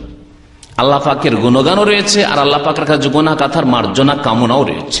সুন্দর, আল্লাহ পাকের গুণগানও রয়েছে, আর আল্লাহ পাকের কাছে গুনাহ কাথার মার্জনা কামনাও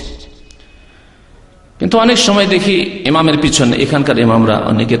রয়েছে। কিন্তু অনেক সময় দেখি ইমামের পিছনে, এখানকার ইমামরা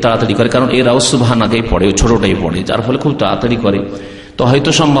অনেকে তাড়াতাড়ি করে, কারণ এরাও সুবহানাকেই পড়ে, ছোটটাই পড়ে, যার ফলে খুব তাড়াতাড়ি করে। তো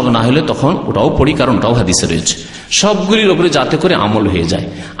হয়তো সম্ভব না হলে তখন ওটাও পড়ি, কারণ ওটাও হাদিসে রয়েছে। সবগুলির উপরে যাতে করে আমল হয়ে যায়।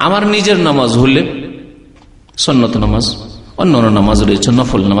 আমার নিজের নামাজ হলে, সুন্নত নামাজ, অন্যান্য নামাজ রয়েছে,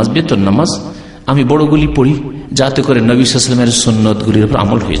 নফল নামাজ, বেতন নামাজ, আমি বড়গুলি পড়ি যাতে করে নবী সাল্লাল্লাহু আলাইহি ওয়াসাল্লামের সুন্নতগুলির উপর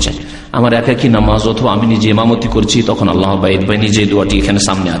আমল হয়ে যায়। আমার একাকী নামাজ অথবা আমি নিজে ইমামতি করছি, তখন আল্লাহ বাইদ ভাই নিজে দোয়াটি এখানে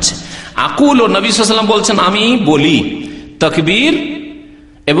সামনে আছে। আকুল, ও নবী সাল্লাল্লাহু আলাইহি ওয়াসাল্লাম বলছেন আমি বলি তাকবীর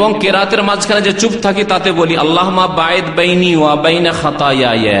এবং কেরাতের মাঝখানে যে চুপ থাকি তাতে বলি আল্লাহুম্মা বাইদ বাইনি ওয়া বাইনা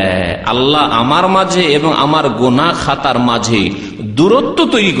খাতায়ায়া, আল্লাহ আমার মাঝে এবং আমার গুনাহ খাতার মাঝে দূরত্ব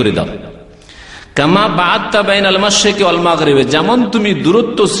তৈরি করে দাও। কামা বা'আদতা বাইনাল মাশরিকি ওয়াল মাগরিবি, যেমন তুমি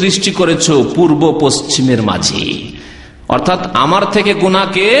দূরত্ব সৃষ্টি করেছো পূর্ব পশ্চিমের মাঝে। অর্থাৎ আমার থেকে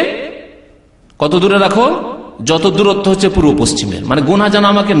গুনাহকে কত দূরে রাখো? যত দূরত্ব হচ্ছে পূর্ব পশ্চিমের, মানে গুনাহ যেন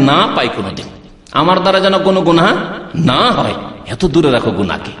আমাকে না পাই কোনোদিন, আমার দ্বারা যেন কোনো গুনাহ না হয়, এত দূরে রাখো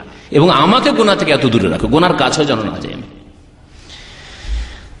গুনাহকে, এবং আমাকে গুনাহ থেকে এত দূরে রাখো, গুনার কাছেও যেন না যায়।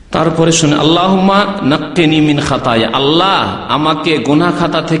 তারপরে শুনে আল্লাহুম্মা নাক্কিনি মিন খাতায়া, আল্লাহ আমাকে গুনাহ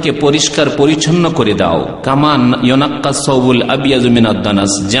খাতা থেকে পরিষ্কার পরিচ্ছন্ন করে দাও। কামা ইউনাক্কাস সাওবুল আবিয়াযু মিনাদ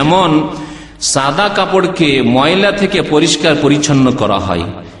দানাস, যেমন সাদা কাপড়কে ময়লা থেকে পরিষ্কার পরিচ্ছন্ন করা হয়।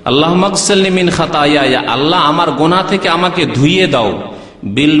 আল্লাহুম্মা গসিলনি মিন খাতায়া, আল্লাহ আমার গুনাহ থেকে আমাকে ধুইয়ে দাও।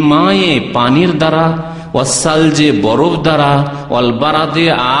 বিল মায়ে, পানির দ্বারা, ওয়াসালজে, বরফ দ্বারা, ওয়াল বারাদে,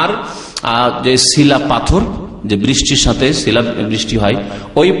 আর যে শিলা পাথর, যে বৃষ্টির সাথে শিলা বৃষ্টি হয়,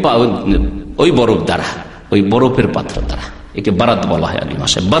 ওই বরফ দ্বারা, ওই বরফের পাত্র দ্বারা, একে বারাদ বলা হয় আরবি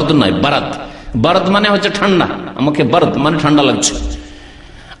ভাষায়, বারদ নয় বারাদ। বারাদ মানে হচ্ছে ঠান্ডা, আমাকে বারদ মানে ঠান্ডা লাগছে,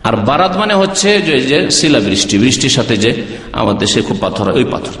 আর বারাদ মানে হচ্ছে যে শিলা বৃষ্টি, বৃষ্টির সাথে যে আমাদের দেশে খুব পাথর হয়, ওই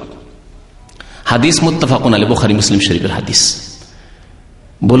পাথর। হাদিস মুত্তাফাকুন আলাইহি, বুখারী মুসলিম শরীফের হাদিস।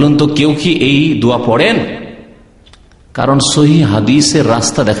 বলুন তো কেউ কি এই দোয়া পড়েন? কারণ সহিহ হাদিসের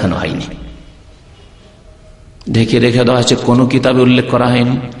রাস্তা দেখানো হয়নি, ঢেকে রেখে দেওয়া হয়েছে, কোনো কিতাবে উল্লেখ করা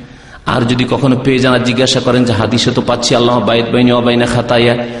হয়নি। আর যদি কখনো পেয়ে যান, জিজ্ঞাসা করেন যে হাদিসে তো পাচ্ছি আল্লাহ বাইদ বাইনি ওয়া বাইনা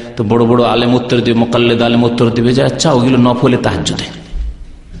খাতায়া, তো বড় বড় আলেম উত্তর দিবে, মুকাল্লিদ আলেম উত্তর দিবে যে আচ্ছা ওগুলো নফলে তাহাজ্জুদে,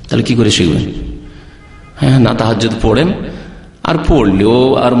 তাহলে কি করে শিখবেন? হ্যাঁ, না তাহাজ্জুদ পড়েন, আর পড়লেও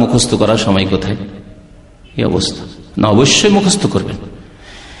আর মুখস্থ করার সময় কোথায়? এই অবস্থা না, অবশ্যই মুখস্থ করবেন।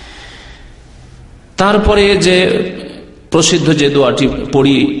 তারপরে যে প্রসিদ্ধ যে দোয়াটি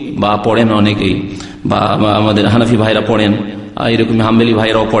পড়ি বা পড়েন অনেকেই, বা আমাদের হানাফি ভাইরা পড়েন, এরকম হাম্বলি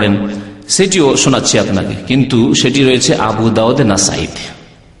ভাইরাও পড়েন, সেটিও শোনাচ্ছি আপনাকে, কিন্তু সেটি রয়েছে আবু দাউদ নাসাইতে।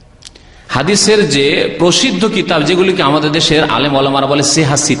 হাদিসের যে প্রসিদ্ধ কিতাব, যেগুলিকে আমাদের দেশের আলেম ওলামারা বলে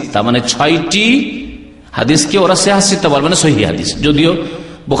সেহাসিত্তা, মানে 6টি হাদিসকে ওরা সেহাসিত্তা বলে, মানে সহিহ হাদিস। যদিও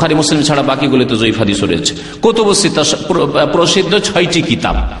বুখারী মুসলিম ছাড়া বাকিগুলোতে জয়ীফ হাদিসও রয়েছে। কুতুবুস সিত্তা প্রসিদ্ধ 6টি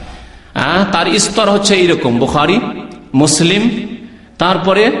কিতাব, তার স্তর হচ্ছে এইরকম: বুখারী, মুসলিম,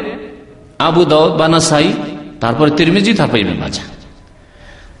 তারপরে আবু দাউদ বা নাসাই, তারপরে তিরমিজি, তারপরে ইবনে মাজাহ।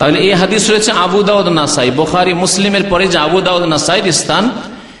 তাহলে এই হাদিস রয়েছে আবু দাউদ নাসাই। বুখারী মুসলিমের পরে যে আবু দাউদ নাসাইর স্থান,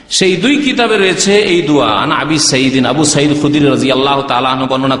 সেই দুই কিতাবে রয়েছে এই দোয়া। আবু সাঈদ খুদরি রাদিয়াল্লাহু তাআলা আনহু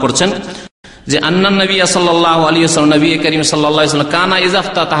বর্ণনা করছেন যে আন্নান নবী সাল্লাল্লাহু আলাইহি ওয়াসাল্লাম, নবী করিম সাল্লাল্লাহু আলাইহি ওয়াসাল্লাম কানা ইযা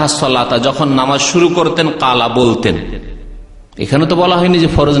ইফতাতাহা সালাতা, যখন নামাজ শুরু করতেন, কালা বলতেন। এখানে তো বলা হয়নি যে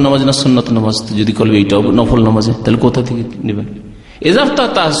ফরজ নামাজ না সুন্নত নামাজ, যদি করবে এইটাও নফল নামাজে, তাহলে কোথা থেকে নেবেন? ইযা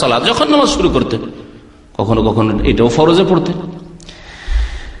ইফতাতাহা সালাত, যখন নামাজ শুরু করতেন, কখনো কখনো এটাও ফরজে পড়তেন।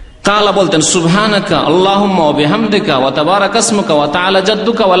 কালা বলতেন সুবহানাকা আল্লাহুম্মা ওয়া বিহামদিকা ওয়া তাবারাকা ইসমুকা ওয়া তাআলা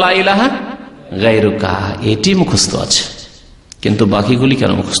জাদ্দুকা ওয়া লা ইলাহা গায়রুকা। এটি মুখস্থ আছে, কিন্তু বাকিগুলি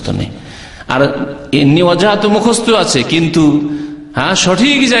কেন মুখস্থ নেই? আর ইন্নী ওয়াজহাতু মুখস্থ আছে, কিন্তু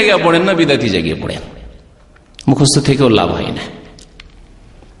সঠিক জায়গায় পড়েন না, বিদাতি জায়গায় পড়েন। মুখস্থ থেকেও লাভ হয় না।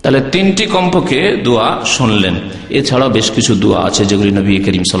 তাহলে 3টি কমপক্ষে দোয়া শুনলেন। এছাড়াও বেশ কিছু দোয়া আছে যেগুলি নবী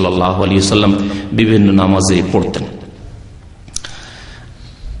করিম সাল্লাল্লাহু আলাইহি ওয়াসাল্লাম বিভিন্ন নামাজে পড়তেন।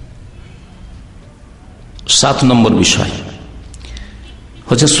 7 নম্বর বিষয়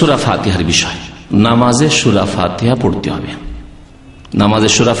হচ্ছে সূরা ফাতিহার বিষয়। নামাজে সূরা ফাতিহা পড়তে হবে, নামাজে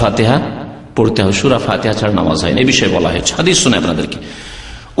সূরা ফাতিহা পড়তে হবে। সূরা ফাতিহা ছাড়া নামাজ হয় না, এই বিষয়ে বলা হয়েছে। হাদিস শুনে আপনাদেরকে।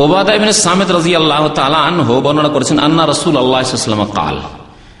 উবাদা ইবনে সামিত রাদিয়াল্লাহু তাআলা আনহু বর্ণনা করেছেন, আন্না রাসূলুল্লাহ সাল্লাল্লাহু আলাইহি ওয়াসাল্লাম কাল,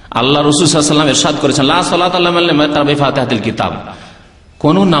 আল্লাহ রাসূল সাল্লাল্লাহু আলাইহি ওয়াসাল্লাম ইরশাদ করেছেন, লা সালাতা লিমান লাম ইয়াকরা বিফাতিহাতিল কিতাব,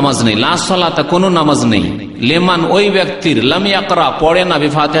 কোন নামাজ নেই, লা সালাতা কোন নামাজ নেই, লিমান ওই ব্যক্তির, লাম ইয়াকরা পড়ে না,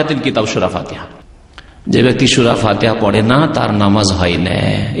 বিফাতিহাতিল কিতাব সূরা ফাতিহা, যে ব্যক্তি সূরা ফাতিহা পড়ে না তার নামাজ হয় না।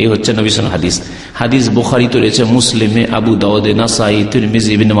 এই হচ্ছে নবী সাল্লাল্লাহু আলাইহি ওয়াসাল্লাম হাদিস। হাদিস বুখারীতে রয়েছে, মুসলিমে, আবু দাউদে, নাসাই, তিরমিজি,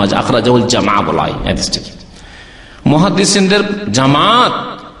 ইবনে মাজাহ, আখরাজাহুল জামা বলা হয় হাদিসটিকে। মুহাদ্দিসিনদের জামাত,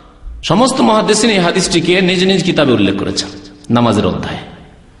 সমস্ত মুহাদ্দিসিন এই হাদিসটিকে নিজ নিজ কিতাবে উল্লেখ করেছেন নামাজের অধ্যায়ে।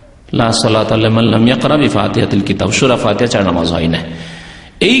 লা সালাতা লিমান লাম ইয়াকরা বিফাতিহাতিল কিতাব, সূরা ফাতিহা ছাড়া নামাজ হয় না।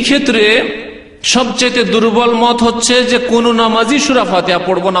 এই ক্ষেত্রে সবচেয়ে দুর্বল মত হচ্ছে যে কোন নামাজই সূরা ফাতিহা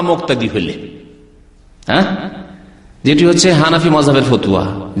পড়বো না মুক্তাদি হলে, যেটি হচ্ছে হানাফি মাযহাবের ফতোয়া,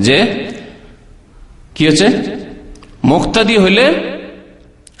 যে কি হচ্ছে মুক্তাদি হইলে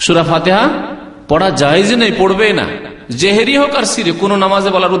সূরা ফাতিহা পড়া জায়েজ নেই, পড়বে না। জেহরি হোক আর সিরি, কোন নামাজে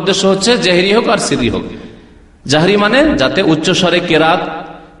বলার উদ্দেশ্য হচ্ছে জেহরি হোক আর সিরি হোক। জাহরি মানে যাতে উচ্চস্বরে কেরাত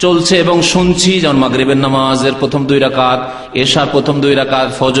চলছে এবং শুনছি, যেমন মাগরিবের নামাজের প্রথম 2 রাকাত, এশার প্রথম 2 রাকাত,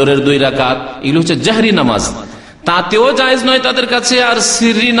 ফজরের 2 রাকাত, এগুলো হচ্ছে জাহরি নামাজ। তাতেও জায়েজ নয় তাদের কাছে। আর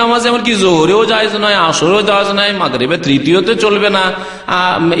সিররি নামাজ এমনকি জোহরেও জায়েজ নয়, আসরেও জায়েজ নয়, মাগরিবের তৃতীয়তে চলবে না,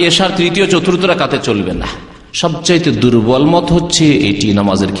 এশার তৃতীয় চতুর্থ রাকাতে চলবে না। সবচাইতে দুর্বল মত হচ্ছে এটি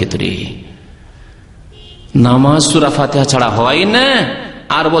নামাজের ক্ষেত্রে। নামাজ সূরা ফাতিহা ছাড়া হয় না,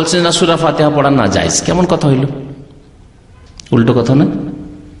 আর বলছেন না সূরা ফাতিহা পড়া না জায়েজ। কেমন কথা হইল? উল্টো কথা না,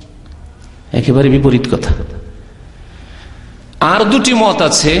 একেবারে বিপরীত কথা। আর 2টি মত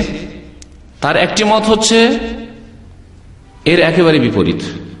আছে, তার একটি মত হচ্ছে এর একেবারে বিপরীত।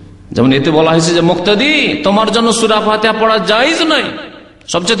 যেমন এতে বলা হয়েছে যে মুক্তাদি তোমার জন্য সূরা ফাতিহা পড়া জায়েজ নয়,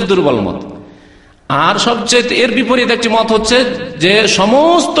 সবচেয়ে দুর্বল মত। আর সবচেয়ে এর বিপরীত একটি মত হচ্ছে যে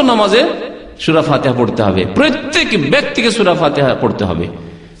সমস্ত নামাজে সূরা ফাতিহা পড়তে হবে, প্রত্যেক ব্যক্তিকে সূরা ফাতিহা পড়তে হবে,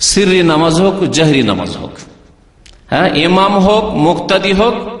 সিররি নামাজ হোক, জাহরি নামাজ হোক, ইমাম হোক, মুক্তাদি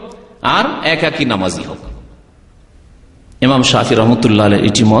হোক, আর একাকী নামাজি হোক। ইমাম শাফি রহমতুল্লাহ আলাইহি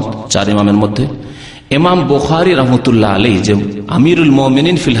এটি মত 4 ইমামের মধ্যে। ইমাম বুখারী রহমতুল্লাহ আলাইহি, যে আমিরুল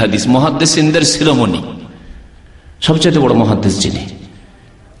মুমিনিন ফিল হাদিস, মুহাদ্দিসিনদের শিরোমণি, সবচেয়ে বড় মুহাদ্দিস যিনি,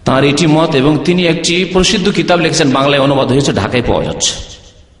 তার এটি মত। এবং তিনি একটি প্রসিদ্ধ কিতাব লিখেছেন, বাংলায় অনুবাদ হয়েছে, ঢাকায় পাওয়া যাচ্ছে,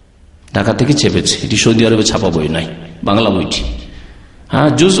 ঢাকা থেকে চেপেছে, এটি সৌদি আরবে ছাপা বই নাই, বাংলা বইটি।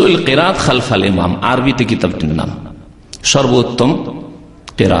 জুজউল কিরাত খালফাল ইমাম, আরবিতে কিতাবটির নাম। সর্বোত্তম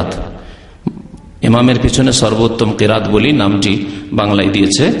কিরাত, ইমামের পিছনে সর্বোত্তম কিরাত বলি নামটি বাংলায়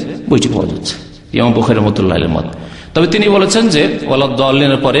দিয়েছে, বইটি পাওয়া যাচ্ছে। ইমাম বুখারী রাহমাতুল্লাহ আলাইহির মত। তবে তিনি বলেছেন যে ওয়ালাদ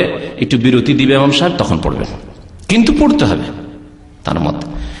দাল্লিনের পরে একটু বিরতি দিবে ইমাম সাহেব, তখন পড়বেন, কিন্তু পড়তে হবে, তার মত।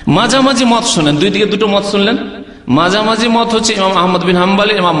 মাঝামাঝি মত শুনলেন, 2 দিকে 2টো মত শুনলেন। মাঝামাঝি মত হচ্ছে ইমাম আহমদ বিন হাম্বল,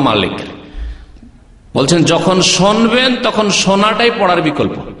 ইমাম মালিক বলছেন যখন শুনবেন তখন শোনাটাই পড়ার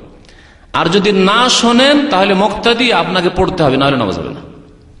বিকল্প, আর যদি না শোনেন তাহলে মুক্তাদি আপনাকে পড়তে হবে, না হলে নামাজ হবে না।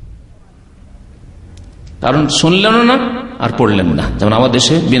 কারণ শুনলেন না আর পড়লেন না। যেমন আমার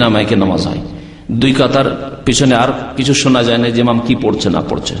দেশে বিনা মাইকে নামাজ হয়, 2 কাতার পিছনে আর কিছু শোনা যায় না যে ইমাম কি পড়ছে না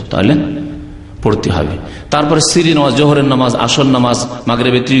পড়ছে, তাহলে পড়তে হবে। তারপরে সিরি নামাজ, জোহরের নামাজ, আসর নামাজ,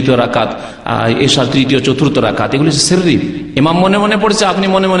 মাগরিবের তৃতীয় রাকাত, এশার তৃতীয় চতুর্থ রাকাত, এগুলি সিররি, ইমাম মনে মনে পড়ছে, আপনি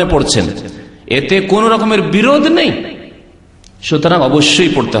মনে মনে পড়ছেন, এতে কোন রকমের বিরোধ নেই, সুতরাং অবশ্যই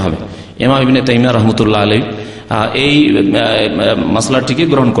পড়তে হবে। ইমাম ইবনে তাইমিয়া রাহমাতুল্লাহ আলাইহি এই মাসলাটিকে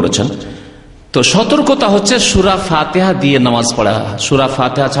গ্রহণ করেছেন। তো সতর্কতা হচ্ছে সূরা ফাতিহা দিয়ে নামাজ পড়া, সূরা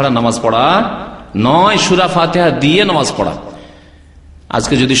ফাতিহা ছাড়া নামাজ পড়া নয়, সূরা ফাতিহা দিয়ে নামাজ পড়া।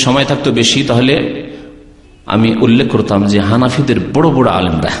 আজকে যদি সময় থাকতো বেশি তাহলে আমি উল্লেখ করতাম যে হানাফিদের বড় বড়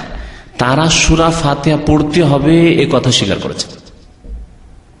আলেমরা তারা সূরা ফাতিহা পড়তে হবে এ কথা স্বীকার করেছে,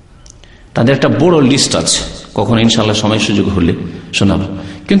 তাদের একটা বড় লিস্ট আছে, কখনো ইনশাআল্লাহ সময় সুযোগ হলে শোনাবো,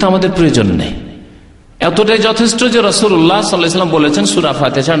 কিন্তু আমাদের প্রয়োজন নেই। এতটাই যথেষ্ট যে রাসূলুল্লাহ সাল্লাল্লাহু আলাইহি ওয়াসাল্লাম বলেছেন সূরা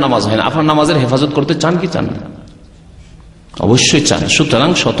ফাতিহা ছাড়া নামাজ হয় না। আপনার নামাজের হেফাজত করতে চান কি চান না? অবশ্যই চান। সুতরাং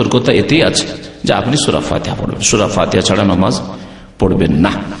সতর্কতা এতেই আছে যে আপনি সূরা ফাতিহা পড়বেন, সূরা ফাতিহা ছাড়া নামাজ পড়বেন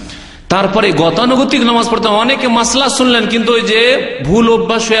না। তারপরে গতানুগতিক নামাজ পড়তে অনেকে মাসলা শুনলেন, কিন্তু ওই যে ভুল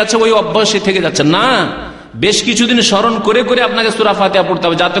অভ্যাস হয়ে আছে ওই অভ্যাসে থেকে যাচ্ছে না, বেশ কিছুদিন স্মরণ করে করে আপনাকে সূরা ফাতিহা পড়তে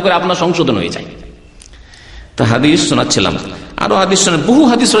হবে যাতে করে আপনার সংশোধন হয়ে যায়। তো হাদিস শোনাচ্ছিলাম, আরো হাদিস শোনেন, বহু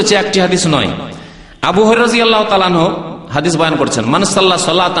হাদিস রয়েছে, একটি হাদিস নয়। আবু হুরায়রা রাদিয়াল্লাহু তাআলা আনহু হাদিস বয়ান করছেন, মান সাল্লা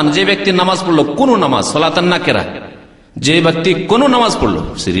সালাতান, যে ব্যক্তি নামাজ পড়লো কোন নামাজ, সালাতান নাকেরা, যে ব্যক্তি কোন নামাজ পড়লো,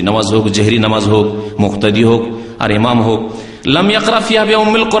 সিরি নামাজ হোক, জেহরি নামাজ হোক, মুক্তাদি হোক আর ইমাম হোক, লাম ইয়াকরা ফিহা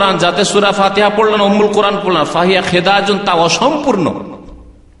বিউম্মুল কোরআন, যাতে সূরা ফাতিহা পড়লেন, উম্মুল কোরআন পড়লেন, ফাহিয়া খিদাজুন, তা অসম্পূর্ণ।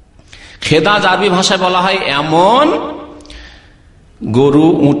 খেদাজ আরবি ভাষায় বলা হয় এমন গরু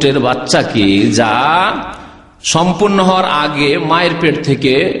উটের বাচ্চাকে যা সম্পূর্ণ হওয়ার আগে মায়ের পেট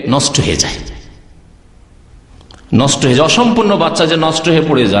থেকে নষ্ট হয়ে যায়, নষ্ট হয়ে যায়, অসম্পূর্ণ বাচ্চা যে নষ্ট হয়ে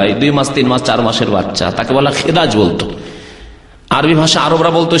পড়ে যায়, 2 মাস 3 মাস 4 মাসের বাচ্চা, তাকে বলা খেদাজ বলতো। আরবি ভাষা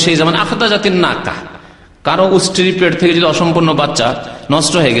আরবরা বলতো সেই যেমন আখদা জাতির নাকা, কারো উষ্ট্রির পেট থেকে যদি অসম্পূর্ণ বাচ্চা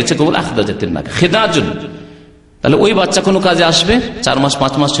নষ্ট হয়ে গেছে কেবল আখদা জাতির নাকা, খেদাজুন। তাহলে ওই বাচ্চা কোনো কাজে আসবে? 4 মাস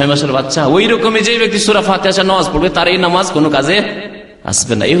 5 মাস 6 মাসের বাচ্চা, ওই রকমই যে ব্যক্তি সূরা ফাতিহা নামাজ পড়বে তার এই নামাজ কোনো কাজে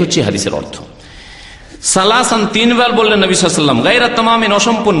আসবে না। এই হচ্ছে হাদিসের অর্থ। সালাসান, 3 বার বললেন নবী সাল্লাল্লাহু আলাইহি ওয়াসাল্লাম, গায়রা তামামিন,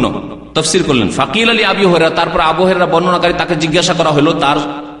 অসম্পূর্ণ, তাফসীর করলেন। ফাকিল আলী আবি হুরায়রা, তারপর আবু হুরায়রা বর্ণনাকারী তাকে জিজ্ঞাসা করা হলো, তার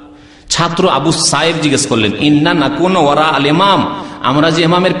ছাত্র আবু সাইব জিজ্ঞেস করলেন, ইন্না নাকুনু ওয়ারা আল ইমাম, আমরা যে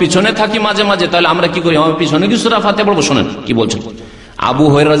ইমামের পিছনে থাকি মাঝে মাঝে, তাহলে আমরা কি করি, ইমামের পিছনে কি সূরা ফাতিহা পড়বো? শুনেন কি বলছেন। আবু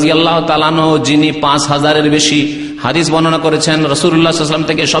হুরায়রা রাদিয়াল্লাহু তাআলা আনহু, যিনি 5000-এর বেশি হাদিস বর্ণনা করেছেন রাসূলুল্লাহ সাল্লাল্লাহু আলাইহি ওয়াসাল্লাম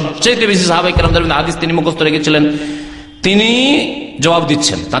থেকে, সবচেয়ে বেশি সাহাবায়ে কেরামদের মধ্যে হাদিস তিনি মুখস্থ রেখেছিলেন, তিনি জবাব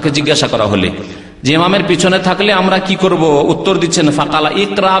দিচ্ছেন। তাকে জিজ্ঞাসা করা হলে যে ইমামের পিছনে থাকলে আমরা কি করব, উত্তর দিচ্ছেন, ফাকালা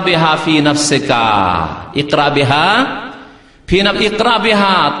ইকরা বিহা ফি নাফসিকা, ইকরা বিহা ফি নাফসিকা, ইকরা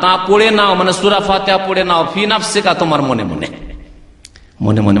বিহা, তা পড়ে নাও, মানে সূরা ফাতিহা পড়ে নাও, ফি নাফসিকা, তোমার মনে মনে,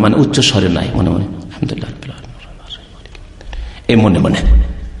 মনে মনে মানে উচ্চ স্বরে নাই, মনে মনে, আলহামদুলিল্লাহ এই মনে মনে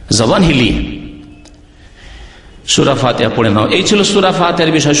জবান হিলিয়ে সূরা ফাতিহা পড়ে নাও। এই ছিল সূরা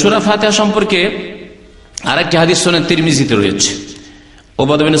ফাতিহার বিষয়। সূরা ফাতিহা সম্পর্কে আরেকটি হাদিস শোনেন, তিরমিজিতে রয়েছে,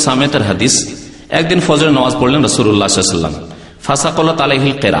 উবাদা বিন সামিতের হাদিস। একদিন ফজরের নামাজ পড়লেন রাসূলুল্লাহ সাল্লাল্লাহু আলাইহি ওয়াসাল্লাম, ফাসাকালাত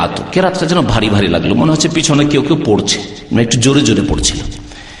আলাইহিল কিরাত, কিরাতটা যেন ভারী ভারী লাগলো, মনে হচ্ছে পিছনে কেউ কেউ পড়ছে, একটু জোরে জোরে পড়ছিল।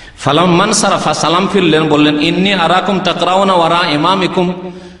 ফালাম্মান সারাফা, সালাম ফিরলেন, বললেন, ইন্নী আরাকুম তাকরাউনা ওয়ারা ইমামিকুম,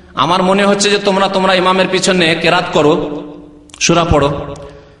 আমার মনে হচ্ছে যে তোমরা ইমামের পিছনে কিরাত করো, সূরা পড়ো।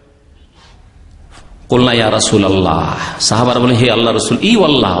 কুলনা ইয়া রাসূলুল্লাহ, সাহাবারা বলে, হে আল্লাহর রাসূল, ই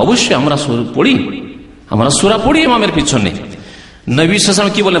আল্লাহ, অবশ্যই আমরা সূরা পড়ি ইমামের পিছনে। নবী সাল্লাল্লাহু আলাইহি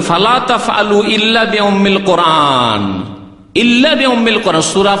ওয়াসাল্লাম কি বলেন, ফালা তাফআলু ইল্লা বিউম্মিল কোরআন, ইল্লা বিউম্মিল কোরআন,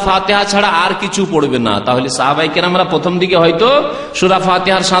 সূরা ফাতিহা ছাড়া আর কিছু পড়বে না। তাহলে সাহাবায়ে কেরামরা প্রথম দিকে হয়তো সূরা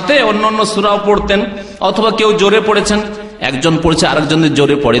ফাতিহার সাথে অন্যান্য সূরাও পড়তেন, অথবা কেউ জোরে পড়েছেন, একজন পড়ছে আরেকজনের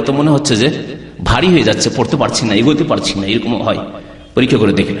জোরে পড়ে, তো মনে হচ্ছে যে ভারী হয়ে যাচ্ছে, পড়তে পারছি না, এগোতে পারছি না, এরকম হয়, পরীক্ষা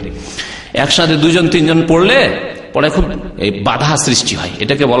করে দেখলেন। একসাথে 2জন 3জন পড়লে পড়ে খুব এই বাধা সৃষ্টি হয়,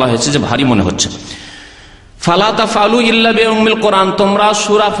 এটাকে বলা হয়েছে যে ভারী মনে হচ্ছে। ফালা তাফআলু ইল্লা বিউম্মিল কোরআন, তোমরা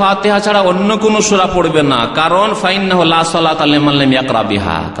সূরা ফাতিহা ছাড়া অন্য কোন সূরা পড়বে না, কারণ ফাইন্নাহু লা সালাতা লিমান লাম ইয়াকরা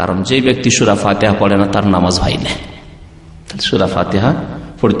বিহা, কারণ যে ব্যক্তি সূরা ফাতিহা পড়ে না তার নামাজ হয় না। সূরা ফাতিহা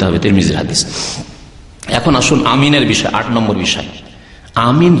পড়তে হবে, তিরমিজির হাদিস। এখন আসুন আমিনের বিষয়, 8 নম্বর বিষয়।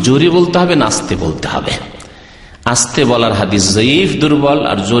 আমিন জোরে বলতে হবে না আস্তে বলতে হবে? আস্তে বলার হাদিস যঈফ, দুর্বল,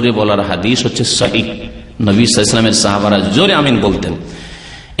 আর জোরে বলার হাদিস হচ্ছে সহিহ। নবী সাল্লাল্লাহু আলাইহি ওয়াসাল্লামের সাহাবারা জোরে আমিন বলতেন।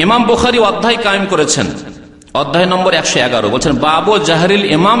 ইমাম বুখারী অধ্যায় কায়েম করেছেন, অধ্যায় নম্বর 111, বলছেন বাবু জাহরিল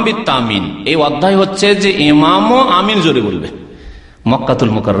ইমাম বিত্তামিন। এই অধ্যায় হচ্ছে যে ইমামও আমিন জোরে বলবে।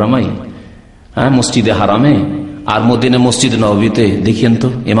 মক্কাতুল মুকাররমায়, মসজিদে হারামে আর মদিনা মসজিদ নববীতে দেখিয়েন তো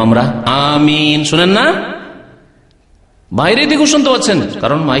ইমামরা আমিন শুনেন না, বাইরে দিকে শুনতে পাচ্ছেন,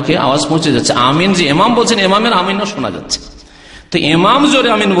 কারণ মাইকে আওয়াজ পৌঁছে যাচ্ছে। আমিন যে ইমাম বলছেন, ইমামের আমিনও শোনা যাচ্ছে। তো ইমাম জোরে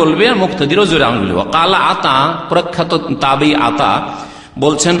আমিন বলবে আর মুক্তাদিরও জোরে আমিন বলবে। কালা আতা, প্রখ্যাত তাবেঈ আতা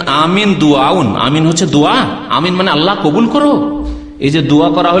বলছেন আমিন দুআউন, আমিন হচ্ছে দোয়া। আমিন মানে আল্লাহ কবুল করো, এই যে দোয়া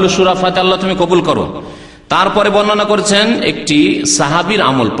করা হলো সূরা ফাতিহা, আল্লাহ তুমি কবুল করো। তারপরে বর্ণনা করেছেন একটি সাহাবীর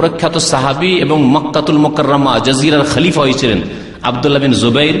আমল, প্রখ্যাত সাহাবী এবং মক্কাতুল মুকাররমা জাজিরার খলিফা হয়েছিলেন আব্দুল্লাহ বিন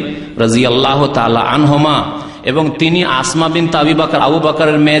জুবাইর রাদিয়াল্লাহু তাআলা আনহুমা, এবং তিনি আসমা বিনতে আবি বকর, আবু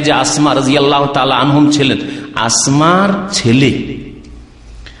বকরের মেয়ে যে আসমা রাদিয়াল্লাহু তাআলা আনহুম ছিলেন, আসমার ছেলে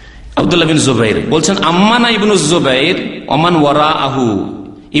আব্দুল্লাহ বিন জুবাইর বলছেন আম্মানা ইবনু জুবাইর ওমান ওয়ারাআহু,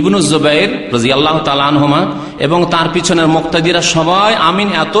 ইবনু জুবাইর রাদিয়াল্লাহু তাআলা আনহুমা এবং তার পিছনের মুক্তাদিরা সবাই আমিন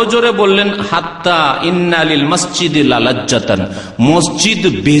এত জোরে বললেন, হাত্তা ইন্না লিল মসজিদি লালাজ্জাতান, মসজিদ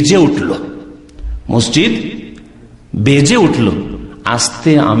বেজে উঠল, মসজিদ বেজে উঠল।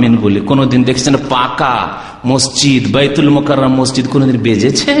 আস্তে আমিন বলে কোনদিন দেখছেন পাকা মসজিদ, বাইতুল মুকাররম মসজিদ কোনদিন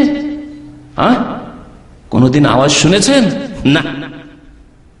বেজেছে? কোনদিন আওয়াজ শুনেছেন? না।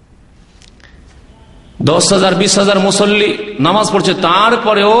 10,000 20,000 মুসল্লি নামাজ পড়ছে,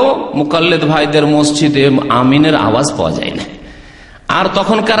 তারপরেও মুকাল্লিদ ভাইদের মসজিদে আমিনের আওয়াজ পাওয়া যায় না। আর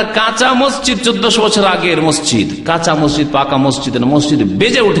তখনকার কাঁচা মসজিদ, 1400 বছর আগের মসজিদ, কাঁচা মসজিদ, পাকা মসজিদ, মসজিদ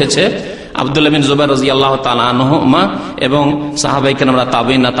বেজে উঠেছে। আব্দুল্লাহ বিন জুবাইর রাদিয়াল্লাহু তাআলা আনহুমা এবং সাহাবায়ে কেরামরা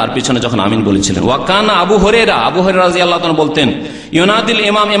তাবেঈনরা তার পিছনে যখন আমিন বলেছিলেন। ওয়া কানা আবু হুরায়রা, আবু হুরায়রা রাদিয়াল্লাহু তাআলা বলতেন, ইউনাদিল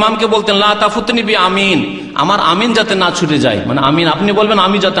ইমাম, ইমামকে বলতেন, লা তাফুতনি বি আমিন, আমার আমিন যাতে না ছুটে যায়, মানে আমিন আপনি বলবেন,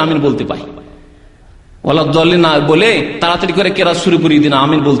 আমি যাতে আমিন বলতে পাই। ওয়ালা দলিল না বলে তাড়াতাড়ি করে কেরাত শুরু করে দিন,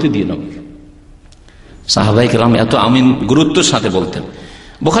 আমিন বলতে দিয়ে নাও। সাহাবায়ে কেরাম এত আমিন গুরুত্বের সাথে বলতেন।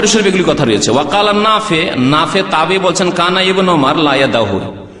 বুখারী শরীফে এগুলি কথা রয়েছে। ওয়া কালা নাফে, নাফে তাবে বলছেন, কানা ইবনু উমর লা ইয়াদাহু,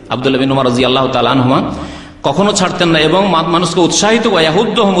 আব্দুল্লাহ বিন উমর রাদিয়াল্লাহু তাআলা আনহুমা কখনো ছাড়তেন না এবং মানুষকে উৎসাহিত,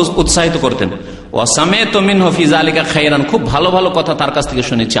 ওয়াহুদ্দুহুম উৎসাহিত করতেন। ওয়া সামি'তু মিনহু ফি যালিকা খায়রান, খুব ভালো ভালো কথা তার কাছ থেকে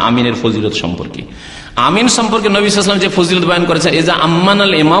শুনেছি আমিনের ফজিলত সম্পর্কে। আমিন সম্পর্কে নবী সাল্লাল্লাহু আলাইহি ওয়াসাল্লাম যে ফজিলত বয়ান করেছেন, ইজা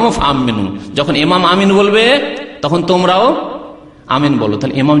আম্মানাল ইমামু ফাআমিনু, যখন ইমাম আমিন বলবে তখন তোমরাও আমিন বলো।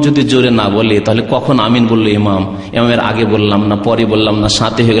 তাহলে ইমাম যদি জোরে না বলে তাহলে কখন আমিন বললো ইমাম, ইমামের আগে বললাম না পরে বললাম না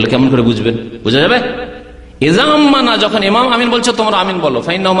সাথে হয়ে গেল, কেমন করে বুঝবেন? বোঝা যাবে? ইজা আম্মানা, যখন ইমাম আমিন বলছে তোমরা আমিন বলো।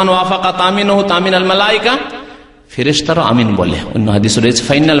 ফাইন্নাহু মান ওয়াফাকা তামিনুহু তামিনাল মালায়েকা, ফেরেশতারা আমিন বলে। অন্য হাদিসে রয়েছে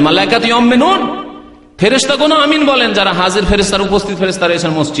ফাইনাল মালায়েকাতু ইয়ামিনুন, ফেরেশতাগণ আমিন বলেন, যারা হাজির ফেরেশতারা, উপস্থিত ফেরেশতারা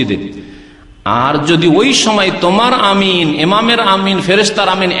এসেছেন মসজিদে। আর যদি ওই সময় তোমার আমিন, ইমামের আমিন, ফেরেশতার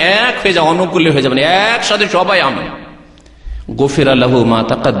আমিন এক হয়ে যায়, অনুকূলে হয়ে যাবে, একসাথে সবাই আমিন, গফিরা লাহু মা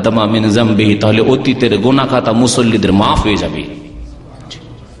তাকাদ্দামা মিন যামবিহি, তাহলে অতীতের গুনাহ খাতা মুসল্লিদের মাফ হয়ে যাবে।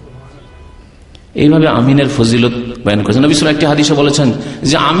 এইভাবে আমিনের ফজিলত বয়ান করেছেন নবী সাল্লাল্লাহু আলাইহি ওয়াসাল্লাম। একটি হাদিসে বলেছেন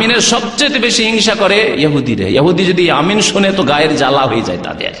যে আমিনের সবচেয়ে বেশি হিংসা করে ইহুদিরা। ইহুদি যদি আমিন শুনে তো গায়ের জ্বালা হয়ে যায়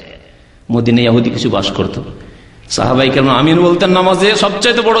তাদের। মদিনায় ইহুদি কিছু বাস করত, সাহাবায়ে কেরাম আমিন বলতেন নামাজে,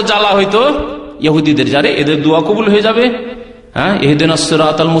 সবচেয়ে বড় জ্বালা হইতো ইহুদিদের, যারে এদের দোয়া কবুল হয়ে যাবে। হ্যাঁ, ইহদিনাস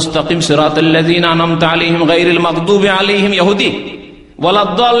সিরাতাল মুস্তাকিম সিরাতাল্লাযীনা আনআমতা আলাইহিম গায়রিল মাগদুবি আলাইহিম, ইহুদি,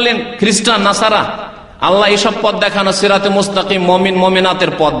 ওয়ালাদ-দাল্লিন খ্রিস্টান নাসারা, আল্লাহ এসব পথ দেখানো, সিরাতে মুস্তাকিম মুমিন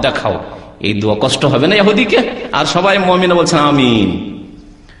মুমিনাতের পথ দেখাও। এই দোয়া কষ্ট হবে না ইহুদিকে? আর সবাই মুমিন বলছেন আমিন।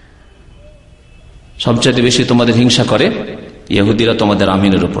 সবচেয়ে বেশি তোমাদের হিংসা করে ইহুদিরা তোমাদের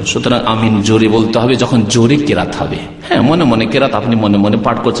আমিনের উপর। সুতরাং আমিন জোরে বলতে হবে যখন জোরে কেরাত হবে। হ্যাঁ, মনে মনে কেরাত আপনি মনে মনে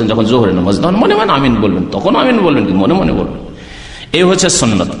পাঠ করছেন, যখন জোহরের নামাজ তখন মনে মনে আমিন বলবেন, তখন আমিন বলবেন, কিন্তু মনে মনে বলবেন। এই হচ্ছে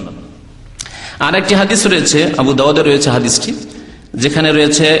সুন্নাত। আর একটি হাদিস রয়েছে, আবু দাউদে রয়েছে হাদিসটি, যেখানে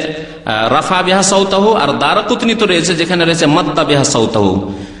রয়েছে রাফা বিহা সাউতাহু, আর দারাকুতনিতে রয়েছে যেখানে রয়েছে মাদ্দা বিহা সাউতাহু।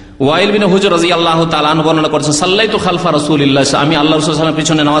 ওয়াইল বিন হুজর রাদিয়াল্লাহু তাআলা আনহু বর্ণনা করেছেন, সাল্লাইতু খালফা রাসূলিল্লাহ, আমি আল্লাহর রাসূল সাল্লাল্লাহু আলাইহি ওয়াসাল্লামের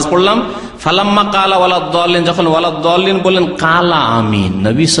পিছনে নামাজ পড়লাম। ফালাম্মা কালা ওয়ালাদ-দাল্লিন, যখন ওয়ালাদ-দাল্লিন বললেন, কালা আমিন,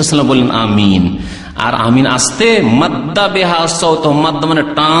 নবী সাল্লাল্লাহু আলাইহি ওয়াসাল্লাম বললেন আমিন। আর আমিন আসতে মাদ্দা বিহা সাউতাহু, মাদ্দা মানে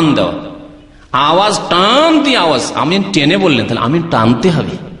টান দেওয়া, আওয়াজ টান দিয়ে আওয়াজ, আমিন টেনে বললেন, তাহলে আমিন টানতে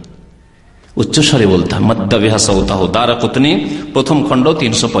হবে, উচ্চস্বরে বলতে হবে। মাদ্দা বিহা সাউতাহু, দারাকুতনি প্রথম খণ্ড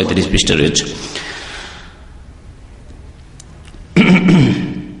 335 পৃষ্ঠাে রয়েছে।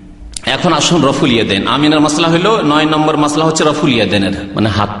 এখন আসুন রফুল ইয়াদাইন। আমিনের মাসলা হলো 9 নম্বর মাসলা হচ্ছে রফুল ইয়াদাইনের, মানে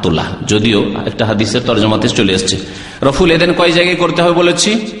হাত তোলা। যদিও একটা হাদিসের তরজমাতে চলে এসেছে। রফুল ইয়াদাইন কয় জায়গায় করতে হবে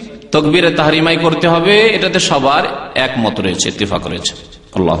বলেছি? তাকবীরে তাহরিমায় করতে হবে, এটাতে সবার একমত রয়েছে, ইত্তেফাক রয়েছে।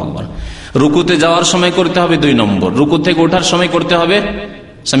 আল্লাহু আকবার। রুকুতে যাওয়ার সময় করতে হবে 2 নম্বর, রুকু থেকে ওঠার সময় করতে হবে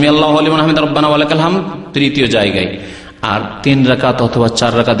সামি আল্লাহু লিমান হামিদা রব্বানা ওয়া লাকাল হামদ, তৃতীয় জায়গায়। আর 3 রাকাত অথবা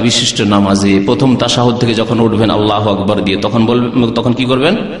 4 রাকাত বিশিষ্ট নামাজে প্রথম তাশাহুদ থেকে যখন উঠবেন আল্লাহু আকবার দিয়ে, তখন কি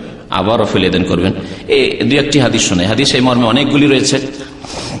করবেন? আবার রফুল ইয়াদাইন করবেন। এই 2-1টি হাদিস শোনাই, হাদিস এই মর্মে অনেকগুলি রয়েছে।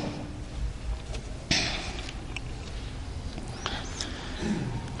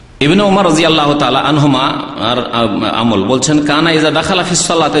 ইবনে ওমর রাদিয়াল্লাহু তাআলা আনহুমা আর আমল বলছেন, কানা ইজা দাখালা ফিস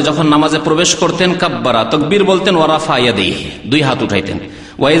সালাতে, যখন নামাজে প্রবেশ করতেন, কাব্বারা তাকবীর বলতেন, ওয়া রাফা ইয়াদাইহি, দুই হাত উঠাইতেন,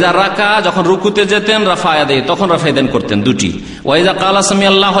 ওয়া ইজা রাকা, যখন রুকুতে যেতেন, রাফা ইয়াদাইহি, তখন রাফা ইয়াদাইন করতেন দুটি, ওয়া ইজা ক্বালা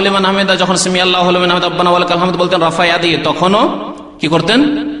সামিআল্লাহু লিমান হামিদা, যখন সামিআল্লাহু লিমান হামিদা রব্বানা ওয়া লাকাল হামদ বলতেন, রাফা ইয়াদাইহি, তখনও কি করতেন?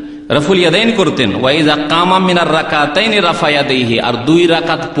 রাফুল ইয়াদাইন করতেন। ওয়া ইজা কামা মিনার রাকাতাইনি রাফা ইয়াদাইহি, আর দুই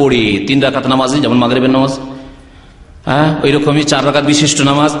রাকাত পড়ে, 3 রাকাত নামাজে যেমন মাগরিবের নামাজ, ওই রকমই 4 রাকাত বিশিষ্ট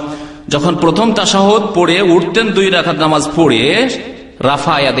নামাজ, যখন প্রথম তাশাহুদ পড়ে উঠতেন, 2 রাকাত নামাজ পড়ে,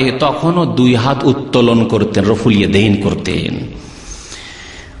 রাফা ইয়াদাইহি, তখনও 2 হাত উত্তোলন করতেন, রাফুল ইয়াদাইন করতেন।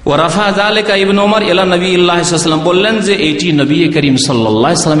 ওয়া রাফা যালিকা ইবনে ওমর ইলা নবিয়্লাহি সাল্লাল্লাহু আলাইহি ওয়াসাল্লাম, বললেন যে এটি নবী করিম সাল্লাল্লাহু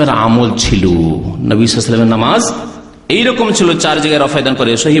আলাইহি ওয়াসাল্লামের আমল ছিল। নবী সাল্লাল্লাহু আলাইহি ওয়াসাল্লামের নামাজ এইরকম ছিল, 4 জায়গায় রাফা ইয়াদান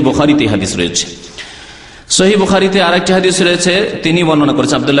করে। সহিহ বুখারীতে হাদিস রয়েছে। সহিহ বুখারীতে আরেকটি হাদিস রয়েছে, তিনি বর্ণনা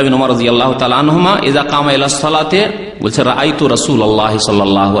করেছেন আব্দুল্লাহ বিন ওমর রাদিয়াল্লাহু তাআলা আনহুমা, ইযা কামা ইলা সালাতে, বলছে রাআইতু রাসূলুল্লাহ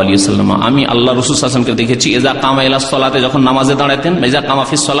সাল্লাল্লাহু আলাইহি ওয়াসাল্লাম, আমি আল্লাহ রাসূল সাল্লাল্লাহু আলাইহি ওয়াসাল্লামকে দেখেছি, ইযা কামা ইলা সালাতে, যখন নামাজে দাঁড়াতেন, ইযা কামা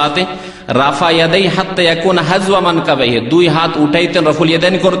ফিস সালাতে রাফা ইয়াদাই হাত্তা ইয়াকুনা হাযওয়া মানকাবাইহি, 2 হাত উঠাইতেন, রাফুল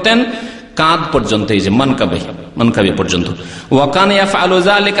ইয়াদাইন করতেন কাঁধ পর্যন্ত, এই যে মানকাবে পর্যন্ত। ওয়া কানা ইয়াফআলু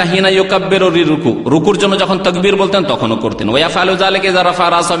যালিকা হিনা ইউকাব্বিরু লিরুকু, রুকুর জন্য যখন তাকবীর বলতেন তখনও করতেন। ওয়া ইয়াফআলু যালিকা ইযা রাফা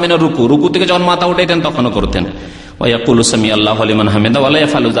রাসা মিনার রুকু, রুকু থেকে যখন মাথা উঠাইতেন তখনও করতেন। ওয়া ইয়াকুলু সামিআল্লাহু লিমান হামিদা ওয়া লা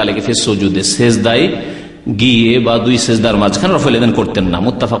ইয়াফআলু যালিকা ফিস সুজুদে, সিজদায় গিয়ে বা 2 সিজদার মাঝখানে রাফুল ইয়াদাইন করতেন না।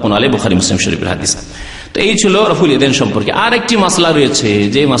 মুত্তাফাকুন আলাইহি, বুখারী মুসলিম শরীফের হাদিস। তো এই ছিল রাফুল ইয়াদাইন সম্পর্কে। আরেকটি মাসলা রয়েছে,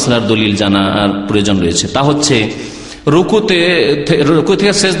 যে মাসলার দলিল জানার প্রয়োজন রয়েছে, তা হচ্ছে রুকু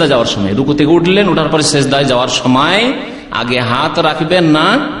থেকে সেজদা যাওয়ার সময়, রুকু থেকে উঠলেন, ওঠার পরে সেজদায় যাওয়ার সময় আগে হাত রাখবেন না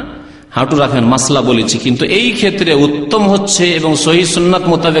হাঁটু রাখবেন, মাসলা বলেছি। কিন্তু এই ক্ষেত্রে উত্তম হচ্ছে এবং সহিহ সুন্নাত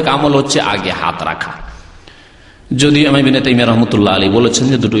মোতাবেক আমল হচ্ছে আগে হাত রাখা। যদি ইমাম ইবনে তাইমিয়া রাহমাতুল্লাহ আলাইহি বলেছেন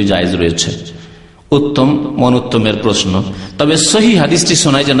যে দুটোই জায়েজ রয়েছে, উত্তম মনোত্তমের প্রশ্ন। তবে সহিহ হাদিসটি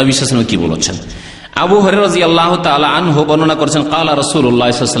শোনায় যে নবী সাল্লাল্লাহু আলাইহি ওয়াসাল্লাম কি বলেছেন। আবু হুরায়রা রাদিয়াল্লাহু তাআলা আনহু বর্ণনা করেছেন, ক্বালা রাসূলুল্লাহ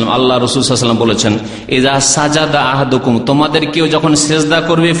সাল্লাল্লাহু আলাইহি ওয়াসাল্লাম, আল্লাহ রাসূল সাল্লাল্লাহু আলাইহি ওয়াসাল্লাম বলেছেন, ইযা সাজাদা আহাদুকুম, তোমাদের কেউ যখন সিজদা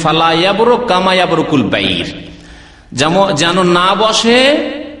করবে, ফালা ইয়াবরুক কামা ইয়াবরুকুল বাইর, যেন না বসে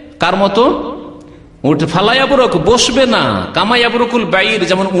কার মতো? উট। ফালা ইয়াবরুক, বসবে না, কামা ইয়াবরুকুল বাইর,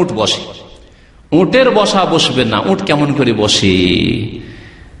 যেমন উট বসে। উটের বসা বসবে না। উট কেমন করে বসে?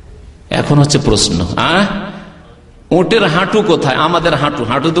 এখন হচ্ছে প্রশ্ন, উটের হাঁটু কোথায়? আমাদের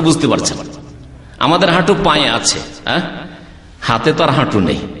হাঁটু তো বুঝতে পারছেন, আমাদের হাঁটু পায়ে আছে, হাতে তো আর হাঁটু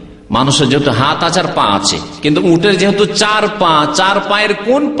নেই। মানুষের যেহেতু হাত আছে আর পা আছে, কিন্তু উটের যেহেতু 4 পা, 4 পায়ের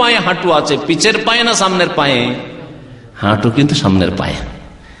কোন পায়ে হাঁটু আছে? পিছের পায়ে না সামনের পায়ে? হাঁটু কিন্তু সামনের পায়ে।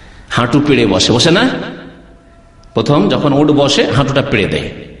 হাঁটু পেড়ে বসে না? প্রথম যখন উট বসে হাঁটুটা পেড়ে দেয়,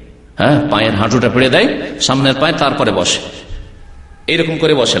 পায়ের হাঁটুটা পেড়ে দেয় সামনের পায়ে, তারপরে বসে। এইরকম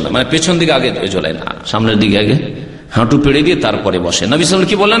করে বসে না, মানে পেছন দিকে আগে চলে না, সামনের দিকে আগে হাঁটু পেড়ে দিয়ে তারপরে বসে। নবী সাল্লাল্লাহু আলাইহি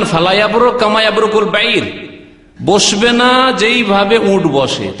ওয়াসাল্লাম কি বললেন? ফালা ইয়াবরুক কামা ইয়াবরুকুল বাইর, বসবে না যেইভাবে উট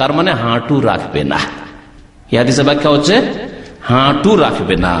বসে, তার মানে হাঁটু রাখবে না। এই হাদিসের ব্যাখ্যা হচ্ছে হাঁটু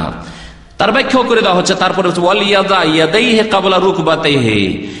রাখবে না। তার ব্যাখ্যাও করে দেওয়া হচ্ছে, তারপরে ওয়াল ইয়াদা ইয়াদাইহি ক্বাবলা রুকবাতাইহি,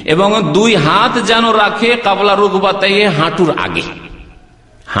 এবং 2 হাত যেন রাখে ক্বাবলা রুকবাতাইহি, হাঁটুর আগে,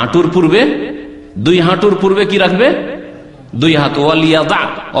 হাঁটুর পূর্বে, 2 হাঁটুর পূর্বে কি রাখবে? 2 হাত। ওয়াল ইয়াদা,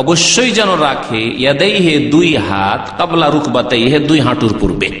 অবশ্যই যেন রাখে, ইয়াদাইহি, 2 হাত, ক্বাবলা রুকবাতাইহি, 2 হাঁটুর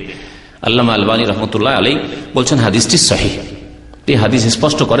পূর্বে। আল্লামা আলবানী রাহমাতুল্লাহ আলাইহি বলছেন হাদিসটি সহিহ। এই হাদিস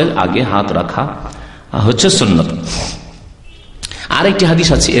স্পষ্ট করে আগে হাত রাখা হচ্ছে সুন্নাত। আরেকটি হাদিস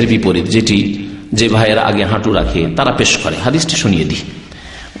আছে এর বিপরীত, যেটি যে ভাইয়েরা আগে হাঁটু রাখে তারা পেশ করে। হাদিসটি শুনিয়ে দিই।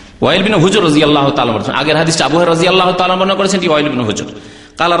 ওয়াইল বিন হুজর রাদিয়াল্লাহু তাআলা বলেছেন, আগের হাদিসটা আবু হুরায়রা রাদিয়াল্লাহু তাআলা বর্ণনা করেছেন, ওয়াইল বিন হুজর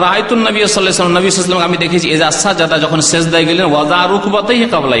কাল রাআইতুন নবী সাল্লাল্লাহু আলাইহি ওয়াসাল্লাম, নবী সাল্লাল্লাহু আলাইহি ওয়াসাল্লাম আমি দেখেছি, ইযা সাজাদা, যখন সিজদায় গেলেন, ওয়াযা রুকবাতাইহি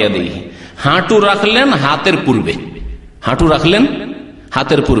ক্বাবলা ইয়াদাইহি, হাঁটু রাখলেন হাতের পূর্বে, হাঁটু রাখলেন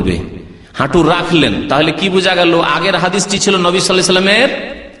হাতের পূর্বে, হাঁটু রাখলেন। তাহলে কি বোঝা গেল? আগের হাদিসটি ছিল নবী সাল্লাল্লাহু আলাইহি ওয়াসাল্লামের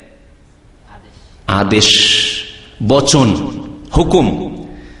আদেশ, বচন, হুকুম,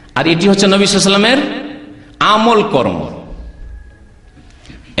 আর এটি হচ্ছে নবী সাল্লাল্লাহু আলাইহি ওয়াসাল্লামের আমল কর্ম।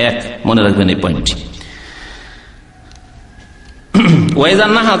 এক, মনে রাখবেন এই পয়েন্টটি।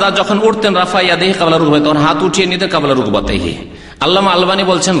 যখন উঠতেন, রাফা ইয়াদাইহি ক্বাবলা রুকবাতাইহি, তখন হাত উঠিয়ে নিতেন ক্বাবলা রুকবাতাইহি। আল্লামা আলবানী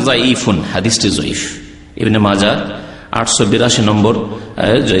বলছেন যায়িফুন, হাদিসটি জয়ীফ। ইবনে মাজাহ 882 নম্বর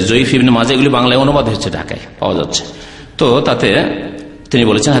জয়ীফ ইবনে মাজাহ, এগুলি বাংলায় অনুবাদ হচ্ছে, ঢাকায় পাওয়া যাচ্ছে। তো তাতে তিনি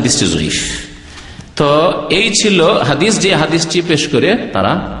বলেছেন হাদিসটি জয়ীফ। তো এই ছিল হাদিস, যে হাদিসটি পেশ করে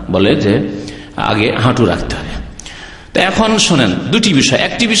তারা বলে যে আগে হাঁটু রাখতে হবে। তো এখন শোনেন 2টি বিষয়।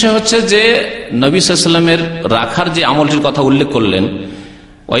 একটি বিষয় হচ্ছে যে নবী সাল্লাল্লাহু আলাইহি ওয়াসাল্লামের রাখার যে আমলটির কথা উল্লেখ করলেন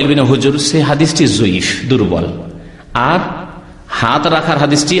ওয়াইল বিন হুজর, সেই হাদিসটি জয়ীফ, দুর্বল। আর হাত রাখার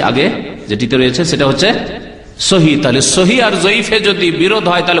হাদিসটি আগে যেটিতে রয়েছে সেটা হচ্ছে সহি, তাহলে সহি আর জয়ীফে যদি বিরোধ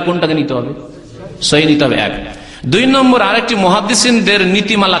হয় তাহলে কোনটাকে নিতে হবে? সহি নিতে হবে। এক। দুই নম্বর, আরেকটি মুহাদ্দিসিনদের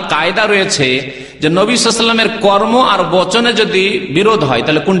নীতিমালা কায়দা রয়েছে যে নবী সাল্লাল্লাহু আলাইহি ওয়াসাল্লামের কর্ম আর বচনে যদি বিরোধ হয়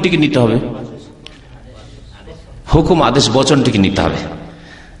তাহলে কোনটিকে নিতে হবে? হুকুম, আদেশ, বচনটিকে নিতে হবে।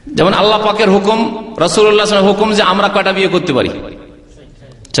 যেমন আল্লাহ পাকের হুকুম, রাসূলুল্লাহ সাল্লাল্লাহু আলাইহি ওয়াসাল্লামের হুকুম যে আমরা কয়টা বিয়ে করতে পারি?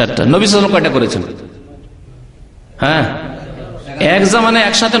 4টা। নবী সাল্লাল্লাহু আলাইহি ওয়াসাল্লাম কয়টা করেছেন? হ্যাঁ, এক জামানে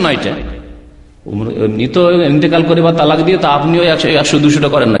একসাথে 9টা। এমনি তো ইন্তেকাল করে বা তালাক দিয়ে তো আপনিও 100-200টা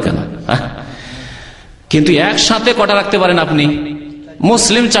করেন না কেন? কিন্তু একসাথে কটা রাখতে পারেন আপনি?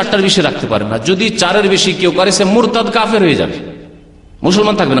 মুসলিম 4টার বেশি রাখতে পারেন না। যদি 4-এর বেশি কেউ করে সে মুরতাদ, কাফের হয়ে যাবে,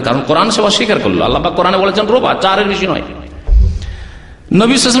 মুসলমান থাকবে না। কারণ কোরআন সে অস্বীকার করলো। আল্লাহ পাক কোরআনে বলেছেন রোবা, 4-এর বেশি নয়।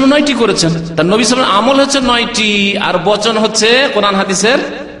 নবী সাল্লাল্লাহু আলাইহি ওয়াসাল্লাম 9টি করেছেন। তার নবী সাল্লাল্লাহু আলাইহি ওয়াসাল্লাম আমল হচ্ছে 9টি, আর বচন হচ্ছে কোরআন হাদিসের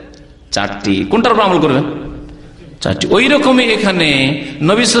 4টি। কোনটার উপর আমল করবেন? 4টি। ওই রকমই এখানে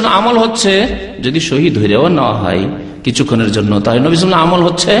নবী সাল্লাল্লাহু আলাইহি ওয়াসাল্লাম আমল হচ্ছে, যদি শহীদ হয়েও নেওয়া হয় কিছুক্ষণের জন্য, তাহলে নবী সাল্লাল্লাহু আলাইহি ওয়াসাল্লাম আমল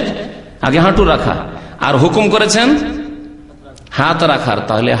হচ্ছে আগে হাঁটু রাখা, আর হুকুম করেছেন হাত রাখার।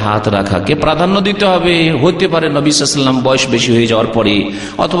 তাহলে হাত রাখাকে প্রাধান্য দিতে হবে। হতে পারে নবী সাল্লাল্লাহু আলাইহি ওয়াসাল্লাম বয়স বেশি হয়ে যাওয়ার পরে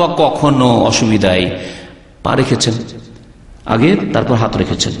অথবা কখনো অসুবিধায় পা রেখেছেন আগে, তারপর হাত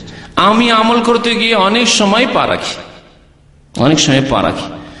রেখেছেন। আমি আমল করতে গিয়ে অনেক সময় পা রাখি,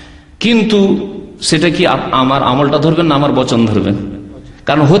 কিন্তু সেটা কি আমার আমলটা ধরবেন না আমার বচন ধরবেন?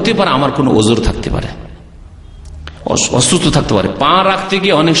 কারণ হতে পারে আমার কোনো ওজর থাকতে পারে, অসুস্থ থাকতে পারে, পা রাখতে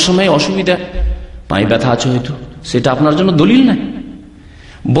গিয়ে অনেক সময় অসুবিধা, পায়ে ব্যথা আছে হয়তো, সেটা আপনার জন্য দলিল নাই।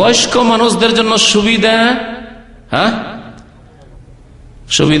 বয়স্ক মানুষদের জন্য সুবিধা, হ্যাঁ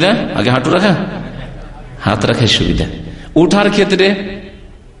সুবিধা আগে হাঁটু রাখা, হাত রাখার সুবিধা। উঠার ক্ষেত্রে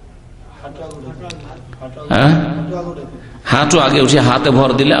হ্যাঁ হাঁটু আগে উঠে হাতে ভর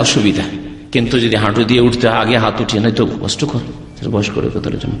দিলে অসুবিধা, কিন্তু যদি হাঁটু দিয়ে উঠতে আগে হাত উঠিয়ে নেয় তো কষ্টকর বয়স্ক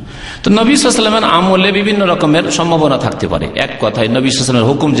লোকেদের জন্য। তো নবী সাল্লাল্লাহু আলাইহি ওয়াসাল্লামের আমলে বিভিন্ন রকমের সম্ভাবনা থাকতে পারে। এক কথায় নবী সাল্লাল্লাহু আলাইহি ওয়াসাল্লামের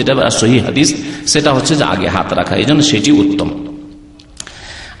হুকুম যেটা সহিহ হাদিস, সেটা হচ্ছে যে আগে হাত রাখা, এই জন্য সেটি উত্তম।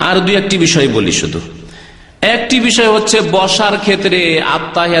 আর দুই একটি বিষয় বলি শুধু। একটি বিষয় হচ্ছে বসার ক্ষেত্রে,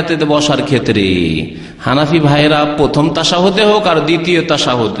 আত্তাহিয়াতে বসার ক্ষেত্রে হানাফি ভাইয়েরা প্রথম তাশাহুদে হোক আর দ্বিতীয়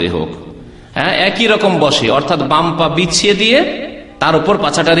তাশাহুদে হোক, হ্যাঁ একই রকম বসে, অর্থাৎ বাম পা বিছিয়ে দিয়ে তার উপর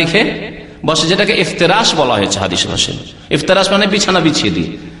পাছাটা রেখে বসে, যেটাকে ইফতেরাশ বলা হয়েছে হাদিসে ভাষায়। ইফতেরাশ মানে বিছানা বিছিয়ে দিয়ে,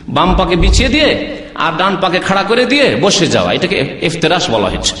 বাম পাকে বিছিয়ে দিয়ে আর ডান পাকে খাড়া করে দিয়ে বসে যাওয়া, এটাকে ইফতেরাশ বলা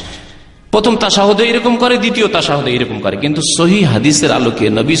হয়েছে। প্রথম তাশাহুদে এরকম করে, দ্বিতীয় তাশাহুদে এরকম করে। কিন্তু সহিহ হাদিসের আলোকে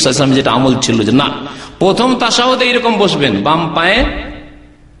নবী সাল্লাল্লাহু আলাইহি ওয়াসাল্লাম যেটা আমল ছিল যে না, প্রথম তাশাহুদে এরকম বসবেন, বাম পায়ে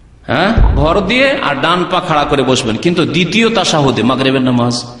হ্যাঁ ভর দিয়ে আর ডান পা খাড়া করে বসবেন। কিন্তু দ্বিতীয় তাশাহুদে, মাগরিবের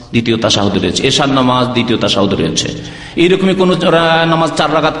নামাজ দ্বিতীয় তাশাহুদে রয়েছে, এশার নামাজ দ্বিতীয় তাশাহুদে রয়েছে, এইরকমই কোন নামাজ 4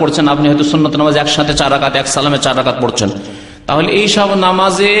 রাকাত পড়ছেন আপনি, হয়তো সুন্নত নামাজ একসাথে 4 রাকাত, এক সালামে 4 রাকাত পড়ছেন, তাহলে এই সব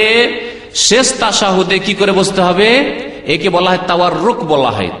নামাজে শেষ তাশাহুদে কি করে বসতে হবে? একে বলা হয় তাওয়াররুক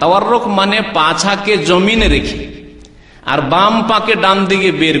বলা হয়। তাওয়াররুক মানে পাছাকে জমিনে রেখে আর বাম পাকে ডান দিকে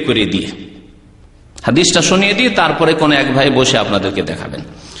বের করে দিয়ে। হাদিসটা শুনিয়ে দিয়ে তারপরে কোন এক ভাই বসে আপনাদেরকে দেখাবেন,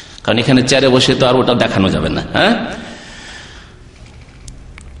 কারণ এখানে চেয়ারে বসে তো আর ওটা দেখানো যাবে না। হ্যাঁ,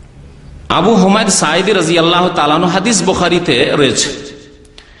 আবু হুমায়দ সাঈদী রাদিয়াল্লাহু তাআলা আনহু, হাদিস বুখারীতে রয়েছে,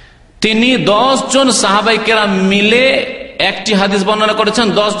 তিনি 10 জন সাহাবায়ে কেরাম মিলে একটি হাদিস বর্ণনা করেছেন।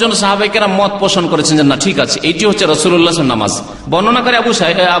 10 জন সাহাবায়ে কেরাম মত পোষণ করেছেন যে না ঠিক আছে, এইটি হচ্ছে রাসূলুল্লাহ সাল্লাল্লাহু আলাইহি ওয়াসাল্লাম নামাজ। বর্ণনা করে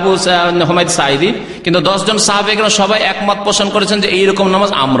আবু হুমায়দ সাঈদী, কিন্তু 10 জন সাহাবায়ে কেরাম সবাই একমত পোষণ করেছেন যে এইরকম নামাজ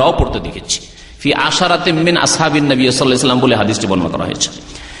আমরাও পড়তে দেখেছি। ফি আশারাতিন মিন আসহাবিন নবী সাল্লাল্লাহু আলাইহি ওয়াসাল্লাম বলে হাদিসটি বর্ণনা করা হয়েছে।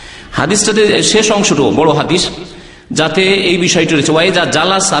 হাদিসটাতে শেষ অংশটুকু বড় হাদিস, যাতে এই বিষয়টি রয়েছে, ওয়াইজা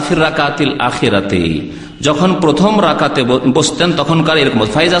জালাসা ফির রাকাতিল আখিরাতে, যখন প্রথম রাকাতে বসতেন তখনকার এরকম,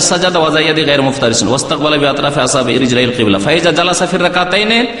 ফাইজা সাজাদা ওয়াজাইয়াদি গায়র মুফতারিসিন ওয়াস্তাকবালা বিআতরাফি আসহাবি রিজলাইল কিবলা, ফাইজা জালাসা ফির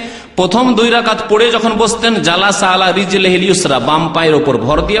রাকাতাইনে, প্রথম 2 রাকাত পড়ে যখন বসতেন, জালাসা আলা রিজলিহিল ইউসরা, বাম পায়ের উপর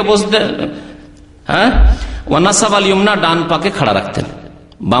ভর দিয়ে বসতেন, হ্যাঁ, ওয়া নাসাবাল ইউমনা, ডান পাকে খাড়া রাখতেন,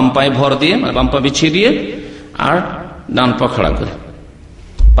 বাম পায়ে ভর দিয়ে মানে বাম পা বিছিয়ে দিয়ে আর ডান পা খাড়া করে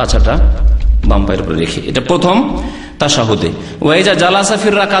পাছাটা বাম পায়ের উপরে রেখে, এটা প্রথম তাশাহুদে। ওয়াইজা জালাসা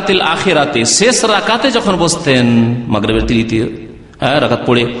ফির রাকাতিল আখিরাতে, শেষ রাকাতে যখন বসতেন, মাগরিবের 3য় রাকাত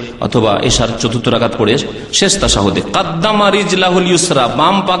পড়ে অথবা এশার 4র্থ রাকাত পড়ে শেষ তাশাহুদে, কাদ্দামা রিজলাহুল ইউসরা,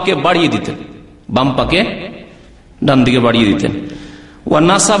 বাম পাকে বাড়িয়ে দিতেন, বাম পাকে ডান দিকে বাড়িয়ে দিতেন, ওয়া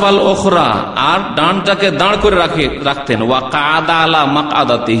নাসাবাল উখরা, আর ডানটাকে দাঁড় করে রাখতেন, ওয়া কাদা আলা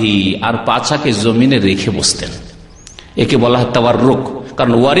মাকআদাতিহি, আর পাছাকে জমিনে রেখে বসতেন। একে বলা হয় তাওয়াররুক,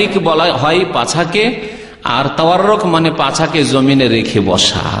 কারণ ওয়ারিক বলা হয় পাছাকে, আর তাওয়াররুক মানে পাছাকে জমিনে রেখে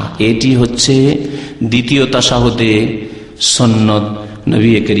বসা। এটি হচ্ছে দ্বিতীয় তাশাহুদে সুন্নত নবী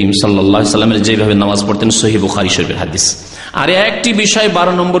করিম সাল্লাল্লাহু আলাইহি ওয়াসাল্লামের যেভাবে নামাজ পড়তেন, সহিহ বুখারী শরীফের হাদিস। আর একটি বিষয়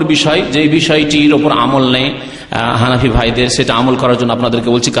 12 নম্বর বিষয়, যে বিষয়টির উপর আমল নেই হানাফি ভাইদের, সেটা আমল করার জন্য আপনাদেরকে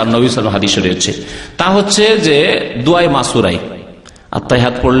বলছি, কারণ নবী সাল্লাল্লাহু আলাইহি ওয়াসাল্লাম হাদিসে রয়েছে। তা হচ্ছে যে দুআয়ে মাসুরাই,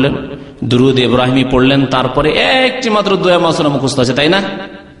 আত্তাহিয়াত পড়লেন, দুরুদ ইব্রাহিমি পড়লেন, তারপরে একটি মাত্র দুআয়ে মাসুরা মুখস্থ আছে, তাই না?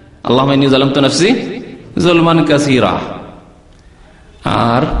 আল্লাহুম্মা ইন্নী যালামতু নাফসি যুলমান কাসীরা।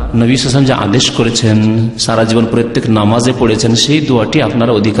 আর নবী সাল্লাল্লাহু আলাইহি ওয়াসাল্লাম যে আদেশ করেছেন সারা জীবন প্রত্যেক নামাজে পড়েছেন, সেই দোয়াটি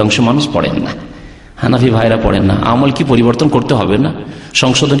আপনারা অধিকাংশ মানুষ পড়েন না, হানাফি ভাইরা পড়েন না। আমল কি পরিবর্তন করতে হবে না?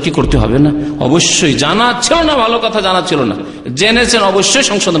 সংশোধন কি করতে হবে না? অবশ্যই। জানা ছিল না, ভালো কথা, জানা ছিল না, জেনেছেন, অবশ্যই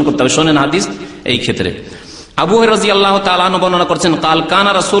সংশোধন করতে হবে। শোনেন হাদিস এই ক্ষেত্রে। আবু হুরায়রা রাদিয়াল্লাহু তাআলা আনহু বর্ণনা করছেন, কাল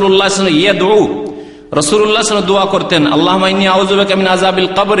কানা রাসূলুল্লাহ সাল্লাল্লাহু আলাইহি ওয়াসাল্লাম ইয়াদউ, রাসূলুল্লাহ সাল্লাল্লাহু আলাইহি ওয়াসাল্লাম দোয়া করতেন, আল্লাহুম্মা ইন্নী আউযু বিকা মিন আযাবিল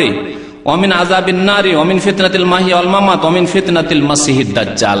কবরি ওয়া মিন আযাবিন নারি ওয়া মিন ফিতনাতিল মাহইয়া ওয়াল মামাত ওয়া মিন ফিতনাতিল মাসিহিদ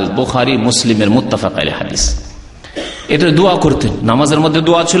দাজ্জাল। বুখারী মুসলিমের মুত্তাফাক আলাইহি হাদিস। এটা দোয়া করতেন, নামাজের মধ্যে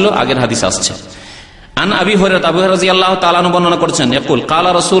দোয়া ছিল, আগের হাদিস আসছে। আন আবি হুরায়রা, আবু হুরায়রা রাদিয়াল্লাহু তাআলা আনহু বর্ণনা করছেন, ইয়াকুল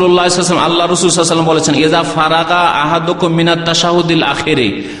কালা রাসূলুল্লাহ সাল্লাল্লাহু আলাইহি ওয়াসাল্লাম, আল্লাহ রাসূল সাল্লাল্লাহু আলাইহি ওয়াসাল্লাম বলেছেন, ইযা ফারাগা আহাদুকুম মিনাত তাশাহুদিল আখিরি,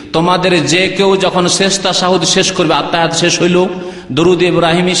 তোমাদের যে কেউ যখন শেষ তাশাহুদ শেষ করবে, আত্তাহিয়াত শেষ হইল, দুরুদ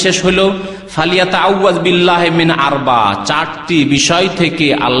ইব্রাহিমি শেষ হইল, ফালিয়াতাআউযাজ বিল্লাহি মিন আরবা, চারটি বিষয় থেকে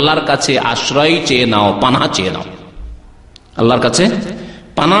আল্লাহর কাছে আশ্রয় চেয়ে নাও, পানাহ চেয়ে নাও, আল্লাহর কাছে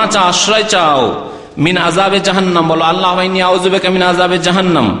পানাহ চাও, আশ্রয় চাও। মিন আযাবে জাহান্নাম, বলো আল্লাহুম্মা ইন্নী আউযু বিকা মিন আযাবে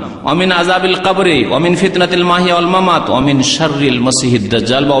জাহান্নাম ওয়া মিন আযাবিল কবরি ওয়া মিন ফিতনাতিল মাহইয়া ওয়াল মামাত ওয়া মিন শাররিল মাসিহিদ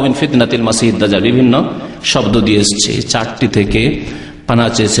দাজ্জাল ওয়া মিন ফিতনাতিল মাসিহিদ দাজ্জাল। বিভিন্ন শব্দ দিয়ে এসেছে, চারটি থেকে পানাহ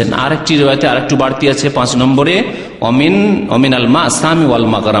চেয়েছেন। আরেকটি riwayate আরেকটু বাড়তি আছে 5 নম্বরে, ওয়া মিন আল মাসামি ওয়াল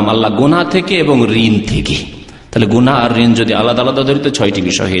মাগরাম, আল্লাহ গুনাহ থেকে এবং ঋণ থেকে। তাহলে গুনাহ আর ঋণ যদি আলাদা আলাদা ধরি তো 6টি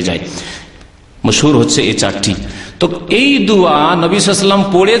বিষয় হয়ে যায়। মশহুর হচ্ছে এই চারটি। তো এই দোয়া নবী সাল্লাল্লাহু আলাইহি ওয়াসাল্লাম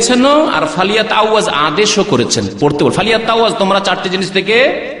পড়েছেন আর ফালিয়াতাআওয়াজ আদেশও করেছেন পড়তে। ফালিয়াতাআওয়াজ, তোমরা চারটি জিনিস থেকে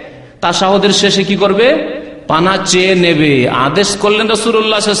তাশাহুদের শেষে কি করবে? পানাহ চেয়ে নেবে। আদেশ করলেন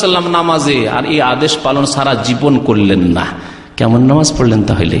রাসূলুল্লাহ সাল্লাল্লাহু আলাইহি ওয়াসাল্লাম নামাজে, আর এই আদেশ পালন সারা জীবন করলেন না। কেমন নামাজ পড়লেন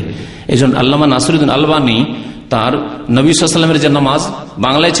তাহলে? এইজন্য আল্লামা নাসিরুদ্দিন আলবানী তার নবী সাল্লাল্লাহু আলাইহি ওয়াসাল্লামের যে নামাজ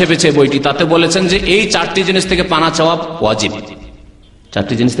বাংলায় ছেপেছে বইটি, তাতে বলেছেন যে এই চারটি জিনিস থেকে পানাহ চাওয়া ওয়াজিব।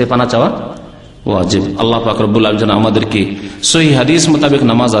 চারটি জিনিস থেকে পানাহ চাওয়া ওয়াজিব। আল্লাহ পাক রব্বুল আলামিন যেন আমাদেরকে সহিহ হাদিস মোতাবেক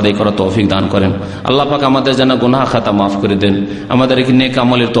নামাজ আদায় করার তৌফিক দান করেন। আল্লাহ পাক আমাদের যেন গুনাহ খাতা মাফ করে দেন, আমাদেরকে নেক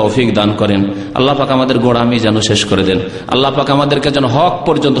আমলের তৌফিক দান করেন। আল্লাহ পাক আমাদের গোড়ামি যেন শেষ করে দেন। আল্লাহ পাক আমাদেরকে যেন হক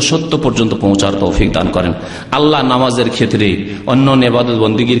পর্যন্ত, সত্য পর্যন্ত পৌঁছার তৌফিক দান করেন। আল্লাহ নামাজের ক্ষেত্রে, অন্য ইবাদত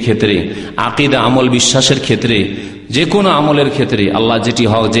বন্দেগীর ক্ষেত্রে, আকীদা আমল বিশ্বাসের ক্ষেত্রে, যে কোনো আমলের ক্ষেত্রে আল্লাহ যেটি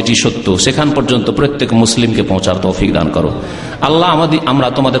হক, যেটি সত্য, সেখান পর্যন্ত প্রত্যেক মুসলিমকে পৌঁছার তৌফিক দান করো। আল্লাহ আমরা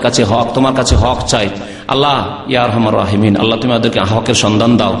তোমাদের কাছে হক, তোমার কাছে হক চাই। আল্লাহ ইয়া আরহামার রাহিমিন, আল্লাহ তুমি আমাদেরকে হকের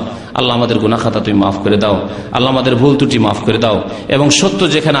সন্ধান দাও। আল্লাহ আমাদের গুনাহ খাতা তুমি মাফ করে দাও। আল্লাহ আমাদের ভুল ত্রুটি মাফ করে দাও, এবং সত্য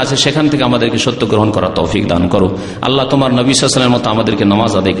যেখানে আছে সেখান থেকে আমাদেরকে সত্য গ্রহণ করার তৌফিক দান করো। আল্লাহ তোমার নবী সাল্লাল্লাহু আলাইহি ওয়াসাল্লামের মতো আমাদেরকে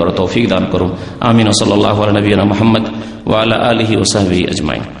নামাজ আদায় করার তৌফিক দান করো। আমিন। সাল্লাল্লাহু আলা নবিয়িনা মুহাম্মদ ওয়া আলা আলিহি ওয়া সাহবিহি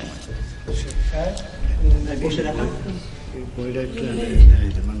আজমাইন।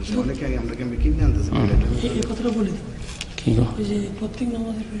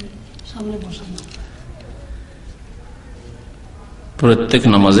 প্রত্যেক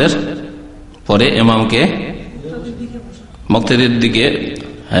নামাজের পরে ইমামকে মুক্তাদির দিকে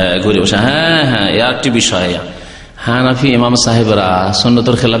ঘুরে বসে। হ্যাঁ হ্যাঁ, একটি বিষয়, হানাফি ইমাম সাহেবরা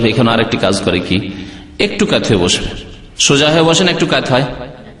সুন্নতের খেলাফে এখানে আরেকটি কাজ করে কি, একটু কাত হয়ে বসবে। সোজা হয়ে বসেন, একটু কাত হয়,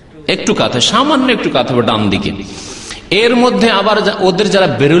 একটু কাত হয়, সামান্য একটু কাত হবে ডান দিকে। এর মধ্যে আবার ওদের যারা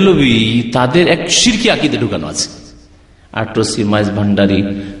বেরলবি, তাদের এক শিরকি আকীদা ঢুকানো আছে। আটরসি মাইজ ভান্ডারি,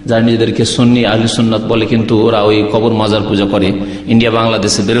 যারা নিজেদেরকে সুন্নি আহলে সুন্নাত বলে, কিন্তু ওরা ওই কবর মাজার পূজা করে। ইন্ডিয়া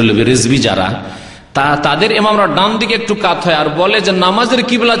বাংলাদেশে বেরলবি রিজভি যারা, তাদের ইমামরা ডান দিকে একটু কাত হয় আর বলে যে নামাজের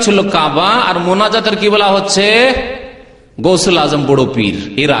কিবলা ছিল কাবা, আর মোনাজাতের কিবলা হচ্ছে গৌসুল আজম বড় পীর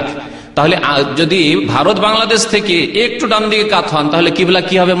ইরাক। তাহলে যদি ভারত বাংলাদেশ থেকে একটু ডান দিকে কাত হন, তাহলে কিবলা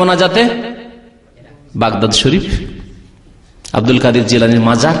কি হবে মোনাজাতে? বাগদাদ শরীফ, আব্দুল কাদের জিলানীর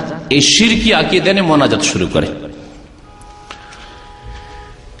মাজার। এই শিরকি আকীদা নিয়ে মোনাজাত শুরু করে।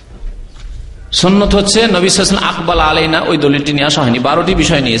 সুন্নত হচ্ছে নবী সাল্লাল্লাহু আলাইহি ওয়াসাল্লাম আকবাল আলাইনা, ওই দলিলটি নিয়ে আসা হয়নি। 12টি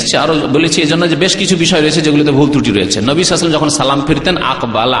বিষয় নিয়ে এসেছে, আরো বলেছি এই জন্য যে বেশ কিছু বিষয় রয়েছে যেগুলোতে ভুল ত্রুটি রয়েছে। নবী সাল্লাল্লাহু আলাইহি ওয়াসাল্লাম যখন সালাম ফিরতেন,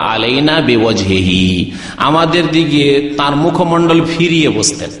 আকবাল আলাইনা বিওয়াজহিহি, আমাদের দিকে তার মুখমণ্ডল ফিরিয়ে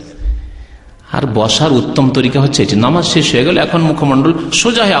বসতেন। আর বসার উত্তম তরিকা হচ্ছে এটি। নামাজ শেষ হয়ে গেল, এখন মুখমণ্ডল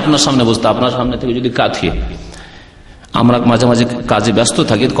সোজা হয়ে আপনার সামনে বসতে। আপনার সামনে থেকে যদি কাঁথিয়ে, আমরা মাঝে মাঝে কাজে ব্যস্ত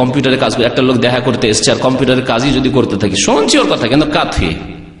থাকি, কম্পিউটারে কাজ করি, একটা লোক দেখা করতে এসছে আর কম্পিউটারের কাজই যদি করতে থাকি, শুনছি ওর কথা, কিন্তু কাঁথিয়ে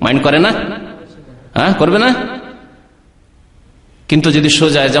মাইন্ড করে না, হ্যাঁ করবে না। কিন্তু যদি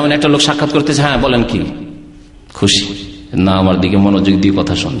সোজা, যেমন একটা লোক সাক্ষাৎ করতেছে, হ্যাঁ বলেন কি, খুশি না, আমার দিকে মনোযোগ দিয়ে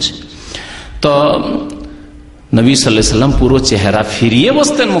কথা শুনছে। তো নবী সাল্লাল্লাহু আলাইহি সাল্লাম পুরো চেহারা ফিরিয়ে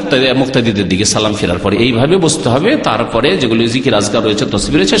বসতেন মুক্তাদিদের দিকে সালাম ফেরার পরে। এইভাবে বসতে হবে, তারপরে যেগুলি জিকির আজকার রয়েছে,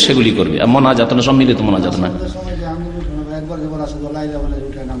 তসবিহ রয়েছে, সেগুলি করবে। মোনাজাত না, সম্মিলিত মোনাজাত না।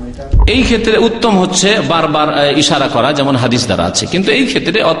 এই ক্ষেত্রে উত্তম হচ্ছে বারবার ইশারা করা, যেমন হাদিস দ্বারা আছে, কিন্তু এই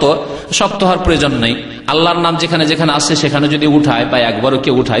ক্ষেত্রে অত শক্ত হওয়ার প্রয়োজন নেই। আল্লাহর নাম যেখানে যেখানে আসছে সেখানে যদি উঠায় বা একবারও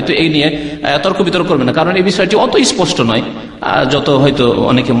কেউ উঠায়, তো এই নিয়ে তর্ক বিতর্ক করবে না, কারণ এই বিষয়টি অত স্পষ্ট নয় যত হয়তো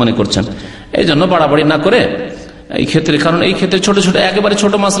অনেকে মনে করছেন। এই জন্য বাড়াবাড়ি না করে এই ক্ষেত্রে, কারণ এই ক্ষেত্রে ছোট ছোট একেবারে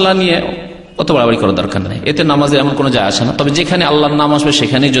ছোট মাসলা নিয়ে অত বাড়াবাড়ি করার দরকার নেই, এতে নামাজে এমন কোনো যায় আসে না। তবে যেখানে আল্লাহর নাম আসবে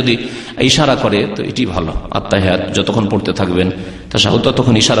সেখানে যদি ইশারা করে তো এটি ভালো। আত্তাহিয়াত যতক্ষণ পড়তে থাকবেন, তাশাহুদ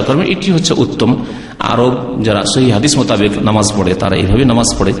ততক্ষণ ইশারা করবেন, এটি হচ্ছে উত্তম। আরব যারা সহিহ হাদিস মোতাবেক নামাজ পড়ে তারা এইভাবে নামাজ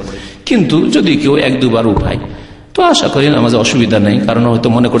পড়ে। কিন্তু যদি কেউ এক দুবার উঠায় তো আশা করি নামাজে অসুবিধা নেই, কারণ হয়তো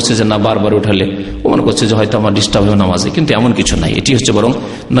মনে করছে যে না বারবার উঠালে ও মনে করছে যে হয়তো আমার ডিস্টার্ব হবে নামাজে, কিন্তু এমন কিছু নাই। এটি হচ্ছে বরং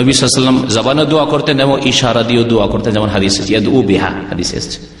নবী সাল্লাল্লাহু আলাইহি ওয়াসাল্লাম জবানে দোয়া করতেন এবং ইশারা দিয়েও দোয়া করতেন, যেমন হাদিস এসেছে ইয়াদউ বিহা, হাদিস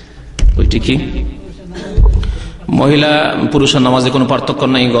এসেছে। ওইটি কি মহিলা পুরুষের নামাজে কোনো পার্থক্য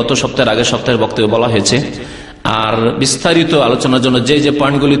নাই, গত সপ্তাহের আগের সপ্তাহের বক্তব্যে বলা হয়েছে। আর বিস্তারিত আলোচনার জন্য যে যে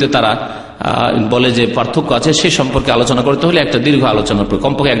পয়েন্টগুলিতে তারা বলে যে পার্থক্য আছে সে সম্পর্কে আলোচনা করতে হলে একটা দীর্ঘ আলোচনা,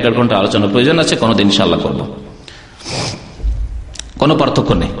 কমপক্ষে 1.5 ঘন্টা আলোচনার প্রয়োজন আছে। কোনোদিন ইনশাআল্লাহ করব। কোনো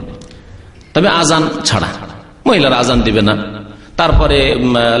পার্থক্য নেই, তবে আজান ছাড়া মহিলারা আজান দিবে না। তারপরে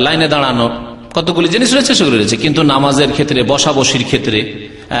লাইনে দাঁড়ানো, কতগুলি জিনিস রয়েছে সেগুলি রয়েছে, কিন্তু নামাজের ক্ষেত্রে, বসা বসির ক্ষেত্রে,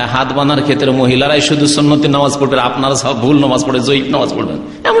 হাত বাঁধার ক্ষেত্রে মহিলারাই শুধু সুন্নতি নামাজ পড়বে, আপনারা সব ভুল নামাজ পড়ে জয়ীফ নামাজ পড়বেন,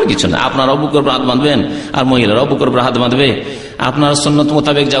 এমন কিছু না। আপনারা বুকের উপর হাত বাঁধবেন আর মহিলারাও বুকের উপর হাত বাঁধবে। আপনারা সুন্নত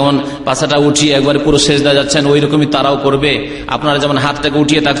মোতাবেক যেমন পাছাটা উঠিয়ে একবারে পুরো সেজদা যাচ্ছেন ওই রকমই তারাও করবে। আপনারা যেমন হাতটাকে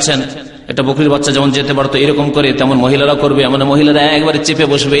উঠিয়ে থাকছেন, একটা বকরির বাচ্চা যেমন যেতে পারতো এরকম করে, তেমন মহিলারা করবে। মানে মহিলারা একবারে চেপে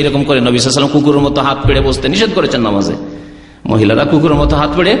বসবে এরকম করে। নবী সাল্লাল্লাহু আলাইহি ওয়াসাল্লাম কুকুরের মতো হাত পেড়ে বসতে নিষেধ করেছেন নামাজে। মহিলারা কুকুরের মতো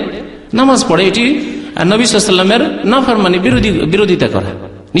হাত পেড়ে নামাজ পড়ে, এটি নবী সাল্লাল্লাহু আলাইহি ওয়াসাল্লামের নাফরমানি, বিরোধিতা করা,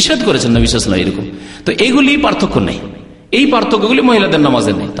 নিষেধ করেছেন নবী সাল্লাল্লাহু আলাইহি ওয়াসাল্লাম। এরকম তো এইগুলি পার্থক্য নেই, এই পার্থক্যগুলি মহিলাদের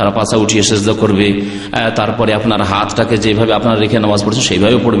নামাজে নেই। তারা পাছা উঠিয়ে সেজদা করবে, তারপরে আপনার হাতটাকে যেভাবে আপনারা রেখে নামাজ পড়ছেন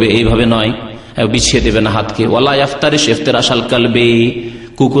সেইভাবে পড়বে, এইভাবে নয় বিছিয়ে দেবে না হাতকে। ওয়ালা ইফতারিশ ইফতিরাশাল কালবি,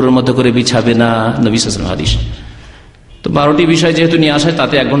 কুকুরের মতো করে বিছাবে না, নবী সাল্লাল্লাহু আলাইহি ওয়াসাল্লাম হাদিস। তো 12টি বিষয় যেহেতু নিয়ে আসে,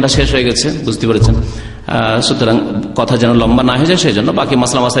 তাতে 1 ঘন্টা শেষ হয়ে গেছে, বুঝতে পেরেছেন। সুতরাং কথা যেন লম্বা না হয়ে যায় সেই জন্য বাকি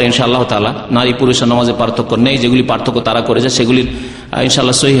মাসলা মাসালা ইনশাআল্লাহ তাআলা, নারী পুরুষের নামাজে পার্থক্য নেই, যেগুলি পার্থক্য তারা করেছে সেগুলির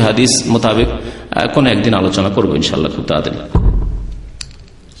ইনশাআল্লাহ সহিহ হাদিস মোতাবেক কোন একদিন আলোচনা করবো ইনশাআল্লাহ খুব তাড়াতাড়ি।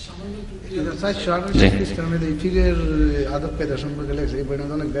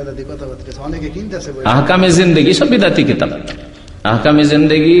 আহকামে জিন্দেগি সব বিদাতি কিতাব, আহকামে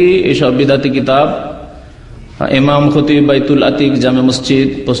জিন্দেগি এইসব বিদাতি কিতাব। ইমাম খতিব বাইতুল আতিক জামে মসজিদ,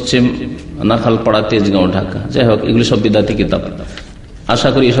 পশ্চিম নাখালপাড়া, তেজগাঁও, ঢাকা। যাই হোক, এগুলি সব বিদাতি কিতাব। আশা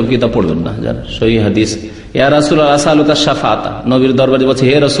করি এসব কিতাব পড়বেন না যারা সহিহ হাদিস। ইয়া রাসূল আসআলুকা শাফাআতা, নবীর দরবারে বলছে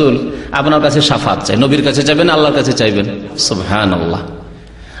হে রাসূল আপনার কাছে শাফাত চাই। নবীর কাছে চাইবেন, আল্লাহর কাছে চাইবেন। সুবহানাল্লাহ।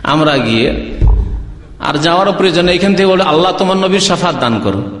 আমরা গিয়ে আর যাওয়ারও প্রয়োজন নেই, এখান থেকে বলে আল্লাহ তোমার নবীর শাফাত দান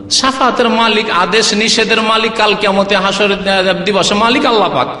করো। শাফাতের মালিক, আদেশ নিষেধের মালিক, কাল কিয়ামতে হাসরের দিবসে মালিক আল্লাহ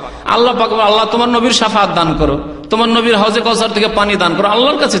পাক। আল্লাহ পাক আল্লাহ তোমার নবীর শাফাত দান করো, তোমার নবীর হাউজে কাউসার থেকে পানি দান করো,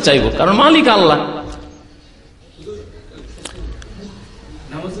 আল্লাহর কাছে চাইবো, কারণ মালিক আল্লাহ।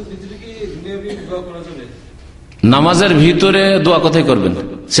 নামাজের ভিতরে দোয়া কোথায় করবেন?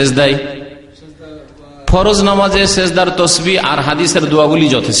 সেজদায়। ফরজ নামাজে সেজদার তসবিহ আর হাদিসের দোয়াগুলি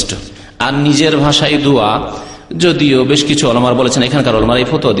যথেষ্ট। আর নিজের ভাষায় দোয়া, যদিও বেশ কিছু ওলামারা বলেছেন, এখানকার ওলামারা এই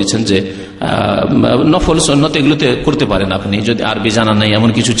ফতোয়া দিচ্ছেন যে নফল সুন্নত এগুলোতে করতে পারেন আপনি, যদি আরবি জানা নেই এমন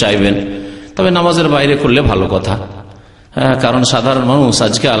কিছু চাইবেন, তবে নামাজের বাইরে করলে ভালো কথা। কারণ সাধারণ মানুষ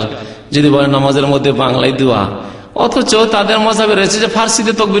আজকাল যদি বলে নামাজের মধ্যে বাংলায় দোয়া, অথচ তাদের মাযহাবে রয়েছে যে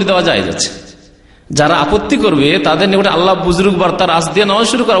ফার্সিতে তাকবীর দেওয়া যায় যাচ্ছে। যারা আপত্তি করবে তাদের নিকটে আল্লাহ বুজরুগ বার্তার আস দিয়ে নামাজ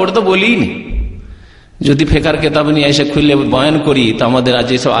শুরু করা, ওটা তো বলিই নি। যদি ফেকার কেতাব নিয়ে এসে খুললে বয়ান করি তো আমাদের আজ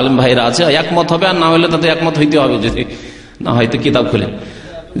এইসব আলেম ভাইরা আছে একমত হবে, আর না হলে তাদের একমত হইতে হবে, যদি না হয়তো কিতাব খুলে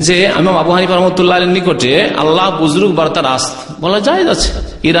যে ইমাম আবু হানিফা রাহমাতুল্লাহ আলাইহির নিকটে আল্লাহ বুজরুগ বার্তার আস বলা যায় যাচ্ছে।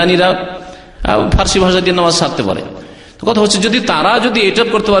 ইরানিরা ফার্সি ভাষা দিয়ে নামাজ সারতে পারে। তো কথা হচ্ছে যদি তারা যদি এটা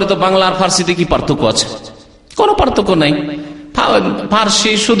করতে পারে তো বাংলা আর ফার্সিতে কি পার্থক্য আছে? কোনো পার্থক্য নাই।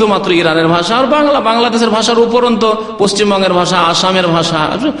 ফার্সি শুধুমাত্র ইরানের ভাষা, আর বাংলা বাংলাদেশের ভাষার উপরন্ত পশ্চিমবঙ্গের ভাষা, আসামের ভাষা,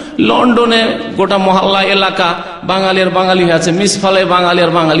 লন্ডনে গোটা মহল্লা এলাকা বাঙালির বাঙালি হয়ে আছে, মিসফালে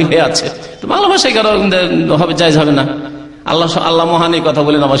বাঙালির বাঙালি হয়ে আছে। তো বাংলা ভাষায় কারো হবে যায় যাবে না? আল্লাহ মহান এই কথা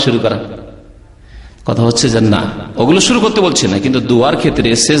বলে নামাজ শুরু করা। কথা হচ্ছে যে না, ওগুলো শুরু করতে বলছি না, কিন্তু দুয়ার ক্ষেত্রে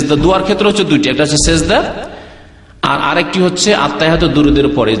সেজদা, দুয়ার ক্ষেত্রে হচ্ছে দুইটি, একটা হচ্ছে সেজদা আর আরেকটি হচ্ছে আত্তাহিয়াত দুরুদের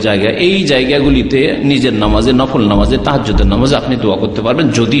পরে জায়গা, এই জায়গাগুলিতে নিজের নামাজে, নফল নামাজে, তাহাজ্জুদের নামাজে আপনি দোয়া করতে পারবেন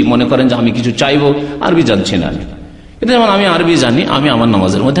যদি মনে করেন যে আমি কিছু চাইবো, আরবি জানছি না আমি, কিন্তু যেমন আমি আরবি জানি, আমি আমার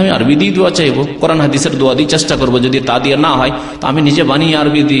নামাজের মধ্যে আমি আরবি দিয়ে দোয়া চাইবো, কোরআন হাদিসের দোয়া দিয়ে চেষ্টা করবো, যদি তা দিয়ে না হয় তো আমি নিজে বানিয়ে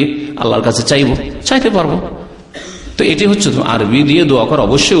আরবি দিয়ে আল্লাহর কাছে চাইতে পারবো। তো এটি হচ্ছে আরবি দিয়ে দোয়া করা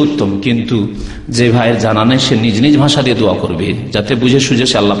অবশ্যই উত্তম, কিন্তু যে ভাইয়ের জানা নেই সে নিজ নিজ ভাষা দিয়ে দোয়া করবে, যাতে বুঝে সুঝে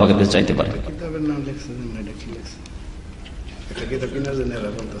সে আল্লাহ পাকের কাছে চাইতে পারে।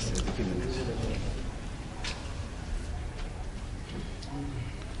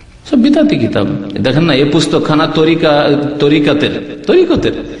 বিদাতি কিতাব দেখেন না, এই পুস্তকখানা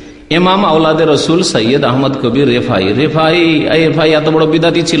তরিকতের ইমাম আওলাদে রসুল সৈয়দ আহমদ কবির রেফাই এত বড়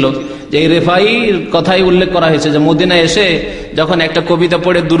বিদাতি ছিল যে এই রেফাইর কথাই উল্লেখ করা হয়েছে যে মদিনায় এসে যখন একটা কবিতা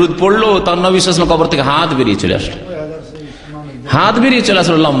পড়ে দুরুদ পড়লো, তখন নবী সাল্লাল্লাহু আলাইহি ওয়াসাল্লাম কবর থেকে হাত বেরিয়ে চলে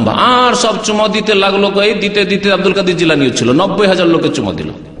আসলো লম্বা, আর সব চুমো দিতে লাগলো। দিতে দিতে আব্দুল কাদের জিলানীও ছিল, 90,000 লোকের চুমো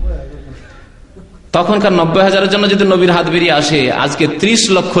দিল। তখনকার 90,000-এর জন্য যদি নবীর হাত বেরিয়ে আসে, আজকে 30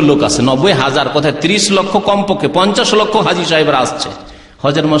 লক্ষ লোক আছে, 90,000 কোথায় 30 লক্ষ, কমপক্ষে 50 লক্ষ হাজি সাহেবরা আসছে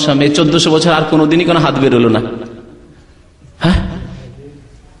হজের মৌসুমে। 1400 বছর আর কোনোদিনই কোনো হাত বেরোলো না। হ্যাঁ,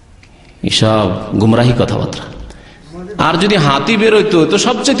 এসব গুমরাহি কথাবার্তা। আর যদি হাতি বেরোতো তো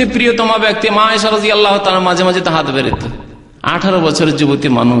সবচেয়ে প্রিয়তমা ব্যক্তি মা আয়েশা রাদিয়াল্লাহু তাআলা মাঝে মাঝে তো হাত বেরোতো। 18 বছরের যুবতী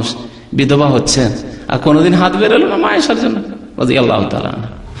মানুষ বিধবা হচ্ছেন আর কোনোদিন হাত বেরোলো না মা আয়েশার জন্য রাদিয়াল্লাহু তাআলা,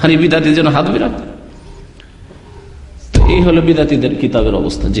 আর এই বিদাতির জন্য হাত বেরোত। এই হলো বিদাতিদের কিতাবের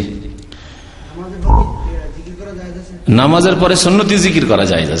অবস্থা। জি, নামাজের পরে সুন্নতি জিকির করা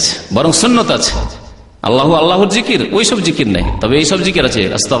যায় আছে, বরং সুন্নত আছে আল্লাহর জিকির, ওইসব জিকির নেই, তবে এইসব জিকির আছে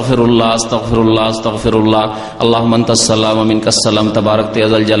আস্তাগফিরুল্লাহ আস্তাগফিরুল্লাহ আস্তাগফিরুল্লাহ আল্লাহুম্মা আনতাস সালাম ওয়া মিনকাস সালাম তাবারাকতা ইয়া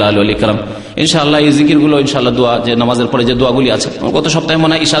যাল জালালি ওয়াল ইকরাম। ইনশাআল্লাহ এই জিকিরগুলো ইনশাআল্লাহ দোয়া, যে নামাজের পরে যে দোয়াগুলি আছে, গত সপ্তাহে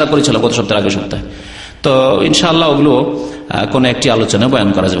মনে হয় ইশারা করেছিলাম, গত সপ্তাহের আগের সপ্তাহে, তো ইনশাআল্লাহ ওগুলো কোন একটি আলোচনা বয়ান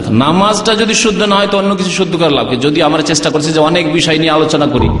করা যাবে। নামাজটা যদি শুদ্ধ না হয় তো অন্য কিছু শুদ্ধ করার লাভ কি? যদি আমরা চেষ্টা করছি যে অনেক বিষয় নিয়ে আলোচনা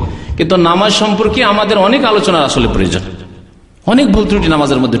করি, কিন্তু নামাজ সম্পর্কে আমাদের অনেক আলোচনার আসলে প্রয়োজন, অনেক ভুল ত্রুটি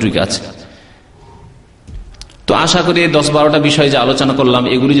নামাজের মধ্যে ঢুকে আছে। তো আশা করি 10-12টা বিষয় যে আলোচনা করলাম,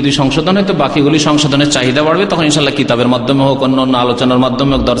 এগুলি যদি সংশোধন হয় তো বাকিগুলি সংশোধনের চাহিদা বাড়বে, তখন ইনশাআল্লাহ কিতাবের মাধ্যমে হোক, অন্য আলোচনার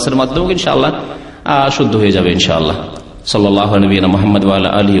মাধ্যমে হোক, দর্শের মাধ্যমে হোক, ইনশাআল্লাহ শুদ্ধ হয়ে যাবে ইনশাআল্লাহ। সাল্লাল্লাহু আলাইহি ওয়া মুহাম্মদ ওয়া আলা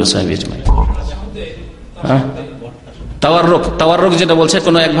আলিহি ওয়া সাহবিহি আজমাইন। হ্যাঁ, তাওয়াররুক যেটা বলছে,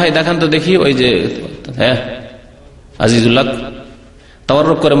 কোন এক ভাই দেখান তো দেখি, ওই যে হ্যাঁ আজিজুল্লাহ,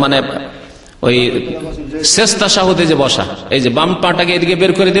 তাওয়াররুক করে মানে ওই শেষ তাশাহুদে যে বসা, এই যে বাম পাটাকে এদিকে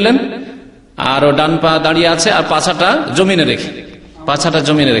বের করে দিলেন আর ডান পা দাঁড়িয়ে আছে আর পাছাটা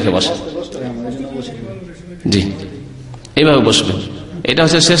জমিনে রেখে বসা। জি, এইভাবে বসবেন, এটা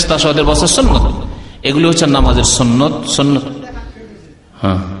হচ্ছে শেষ তাশাহুদের বসার সুন্নত। এগুলি হচ্ছে নামাজের সুন্নত।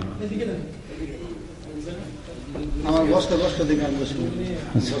 হ্যাঁ,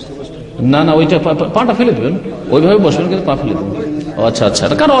 না ওইটা পাটা ফেলে দেবেন, ওইভাবে বসবেন, কিন্তু পা ফেলে দেবেন। আচ্ছা আচ্ছা,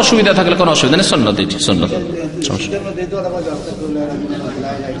 কারো অসুবিধা থাকলে কোনো অসুবিধা নেই, সুন্নত এটি সুন্নত,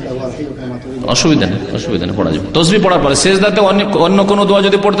 অসুবিধা নেই পড়া যাবে। তসবিহ পড়ার পরে সেজদাতে অন্য কোনো দোয়া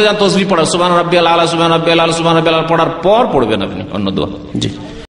যদি পড়তে যান, তসবিহ পড়া, সুবহান রাব্বিয়াল আলা সুবহান রাব্বিয়াল আলা সুবহান রাব্বিয়াল আলা পড়ার পর পড়বেন আপনি অন্য দোয়া। জি।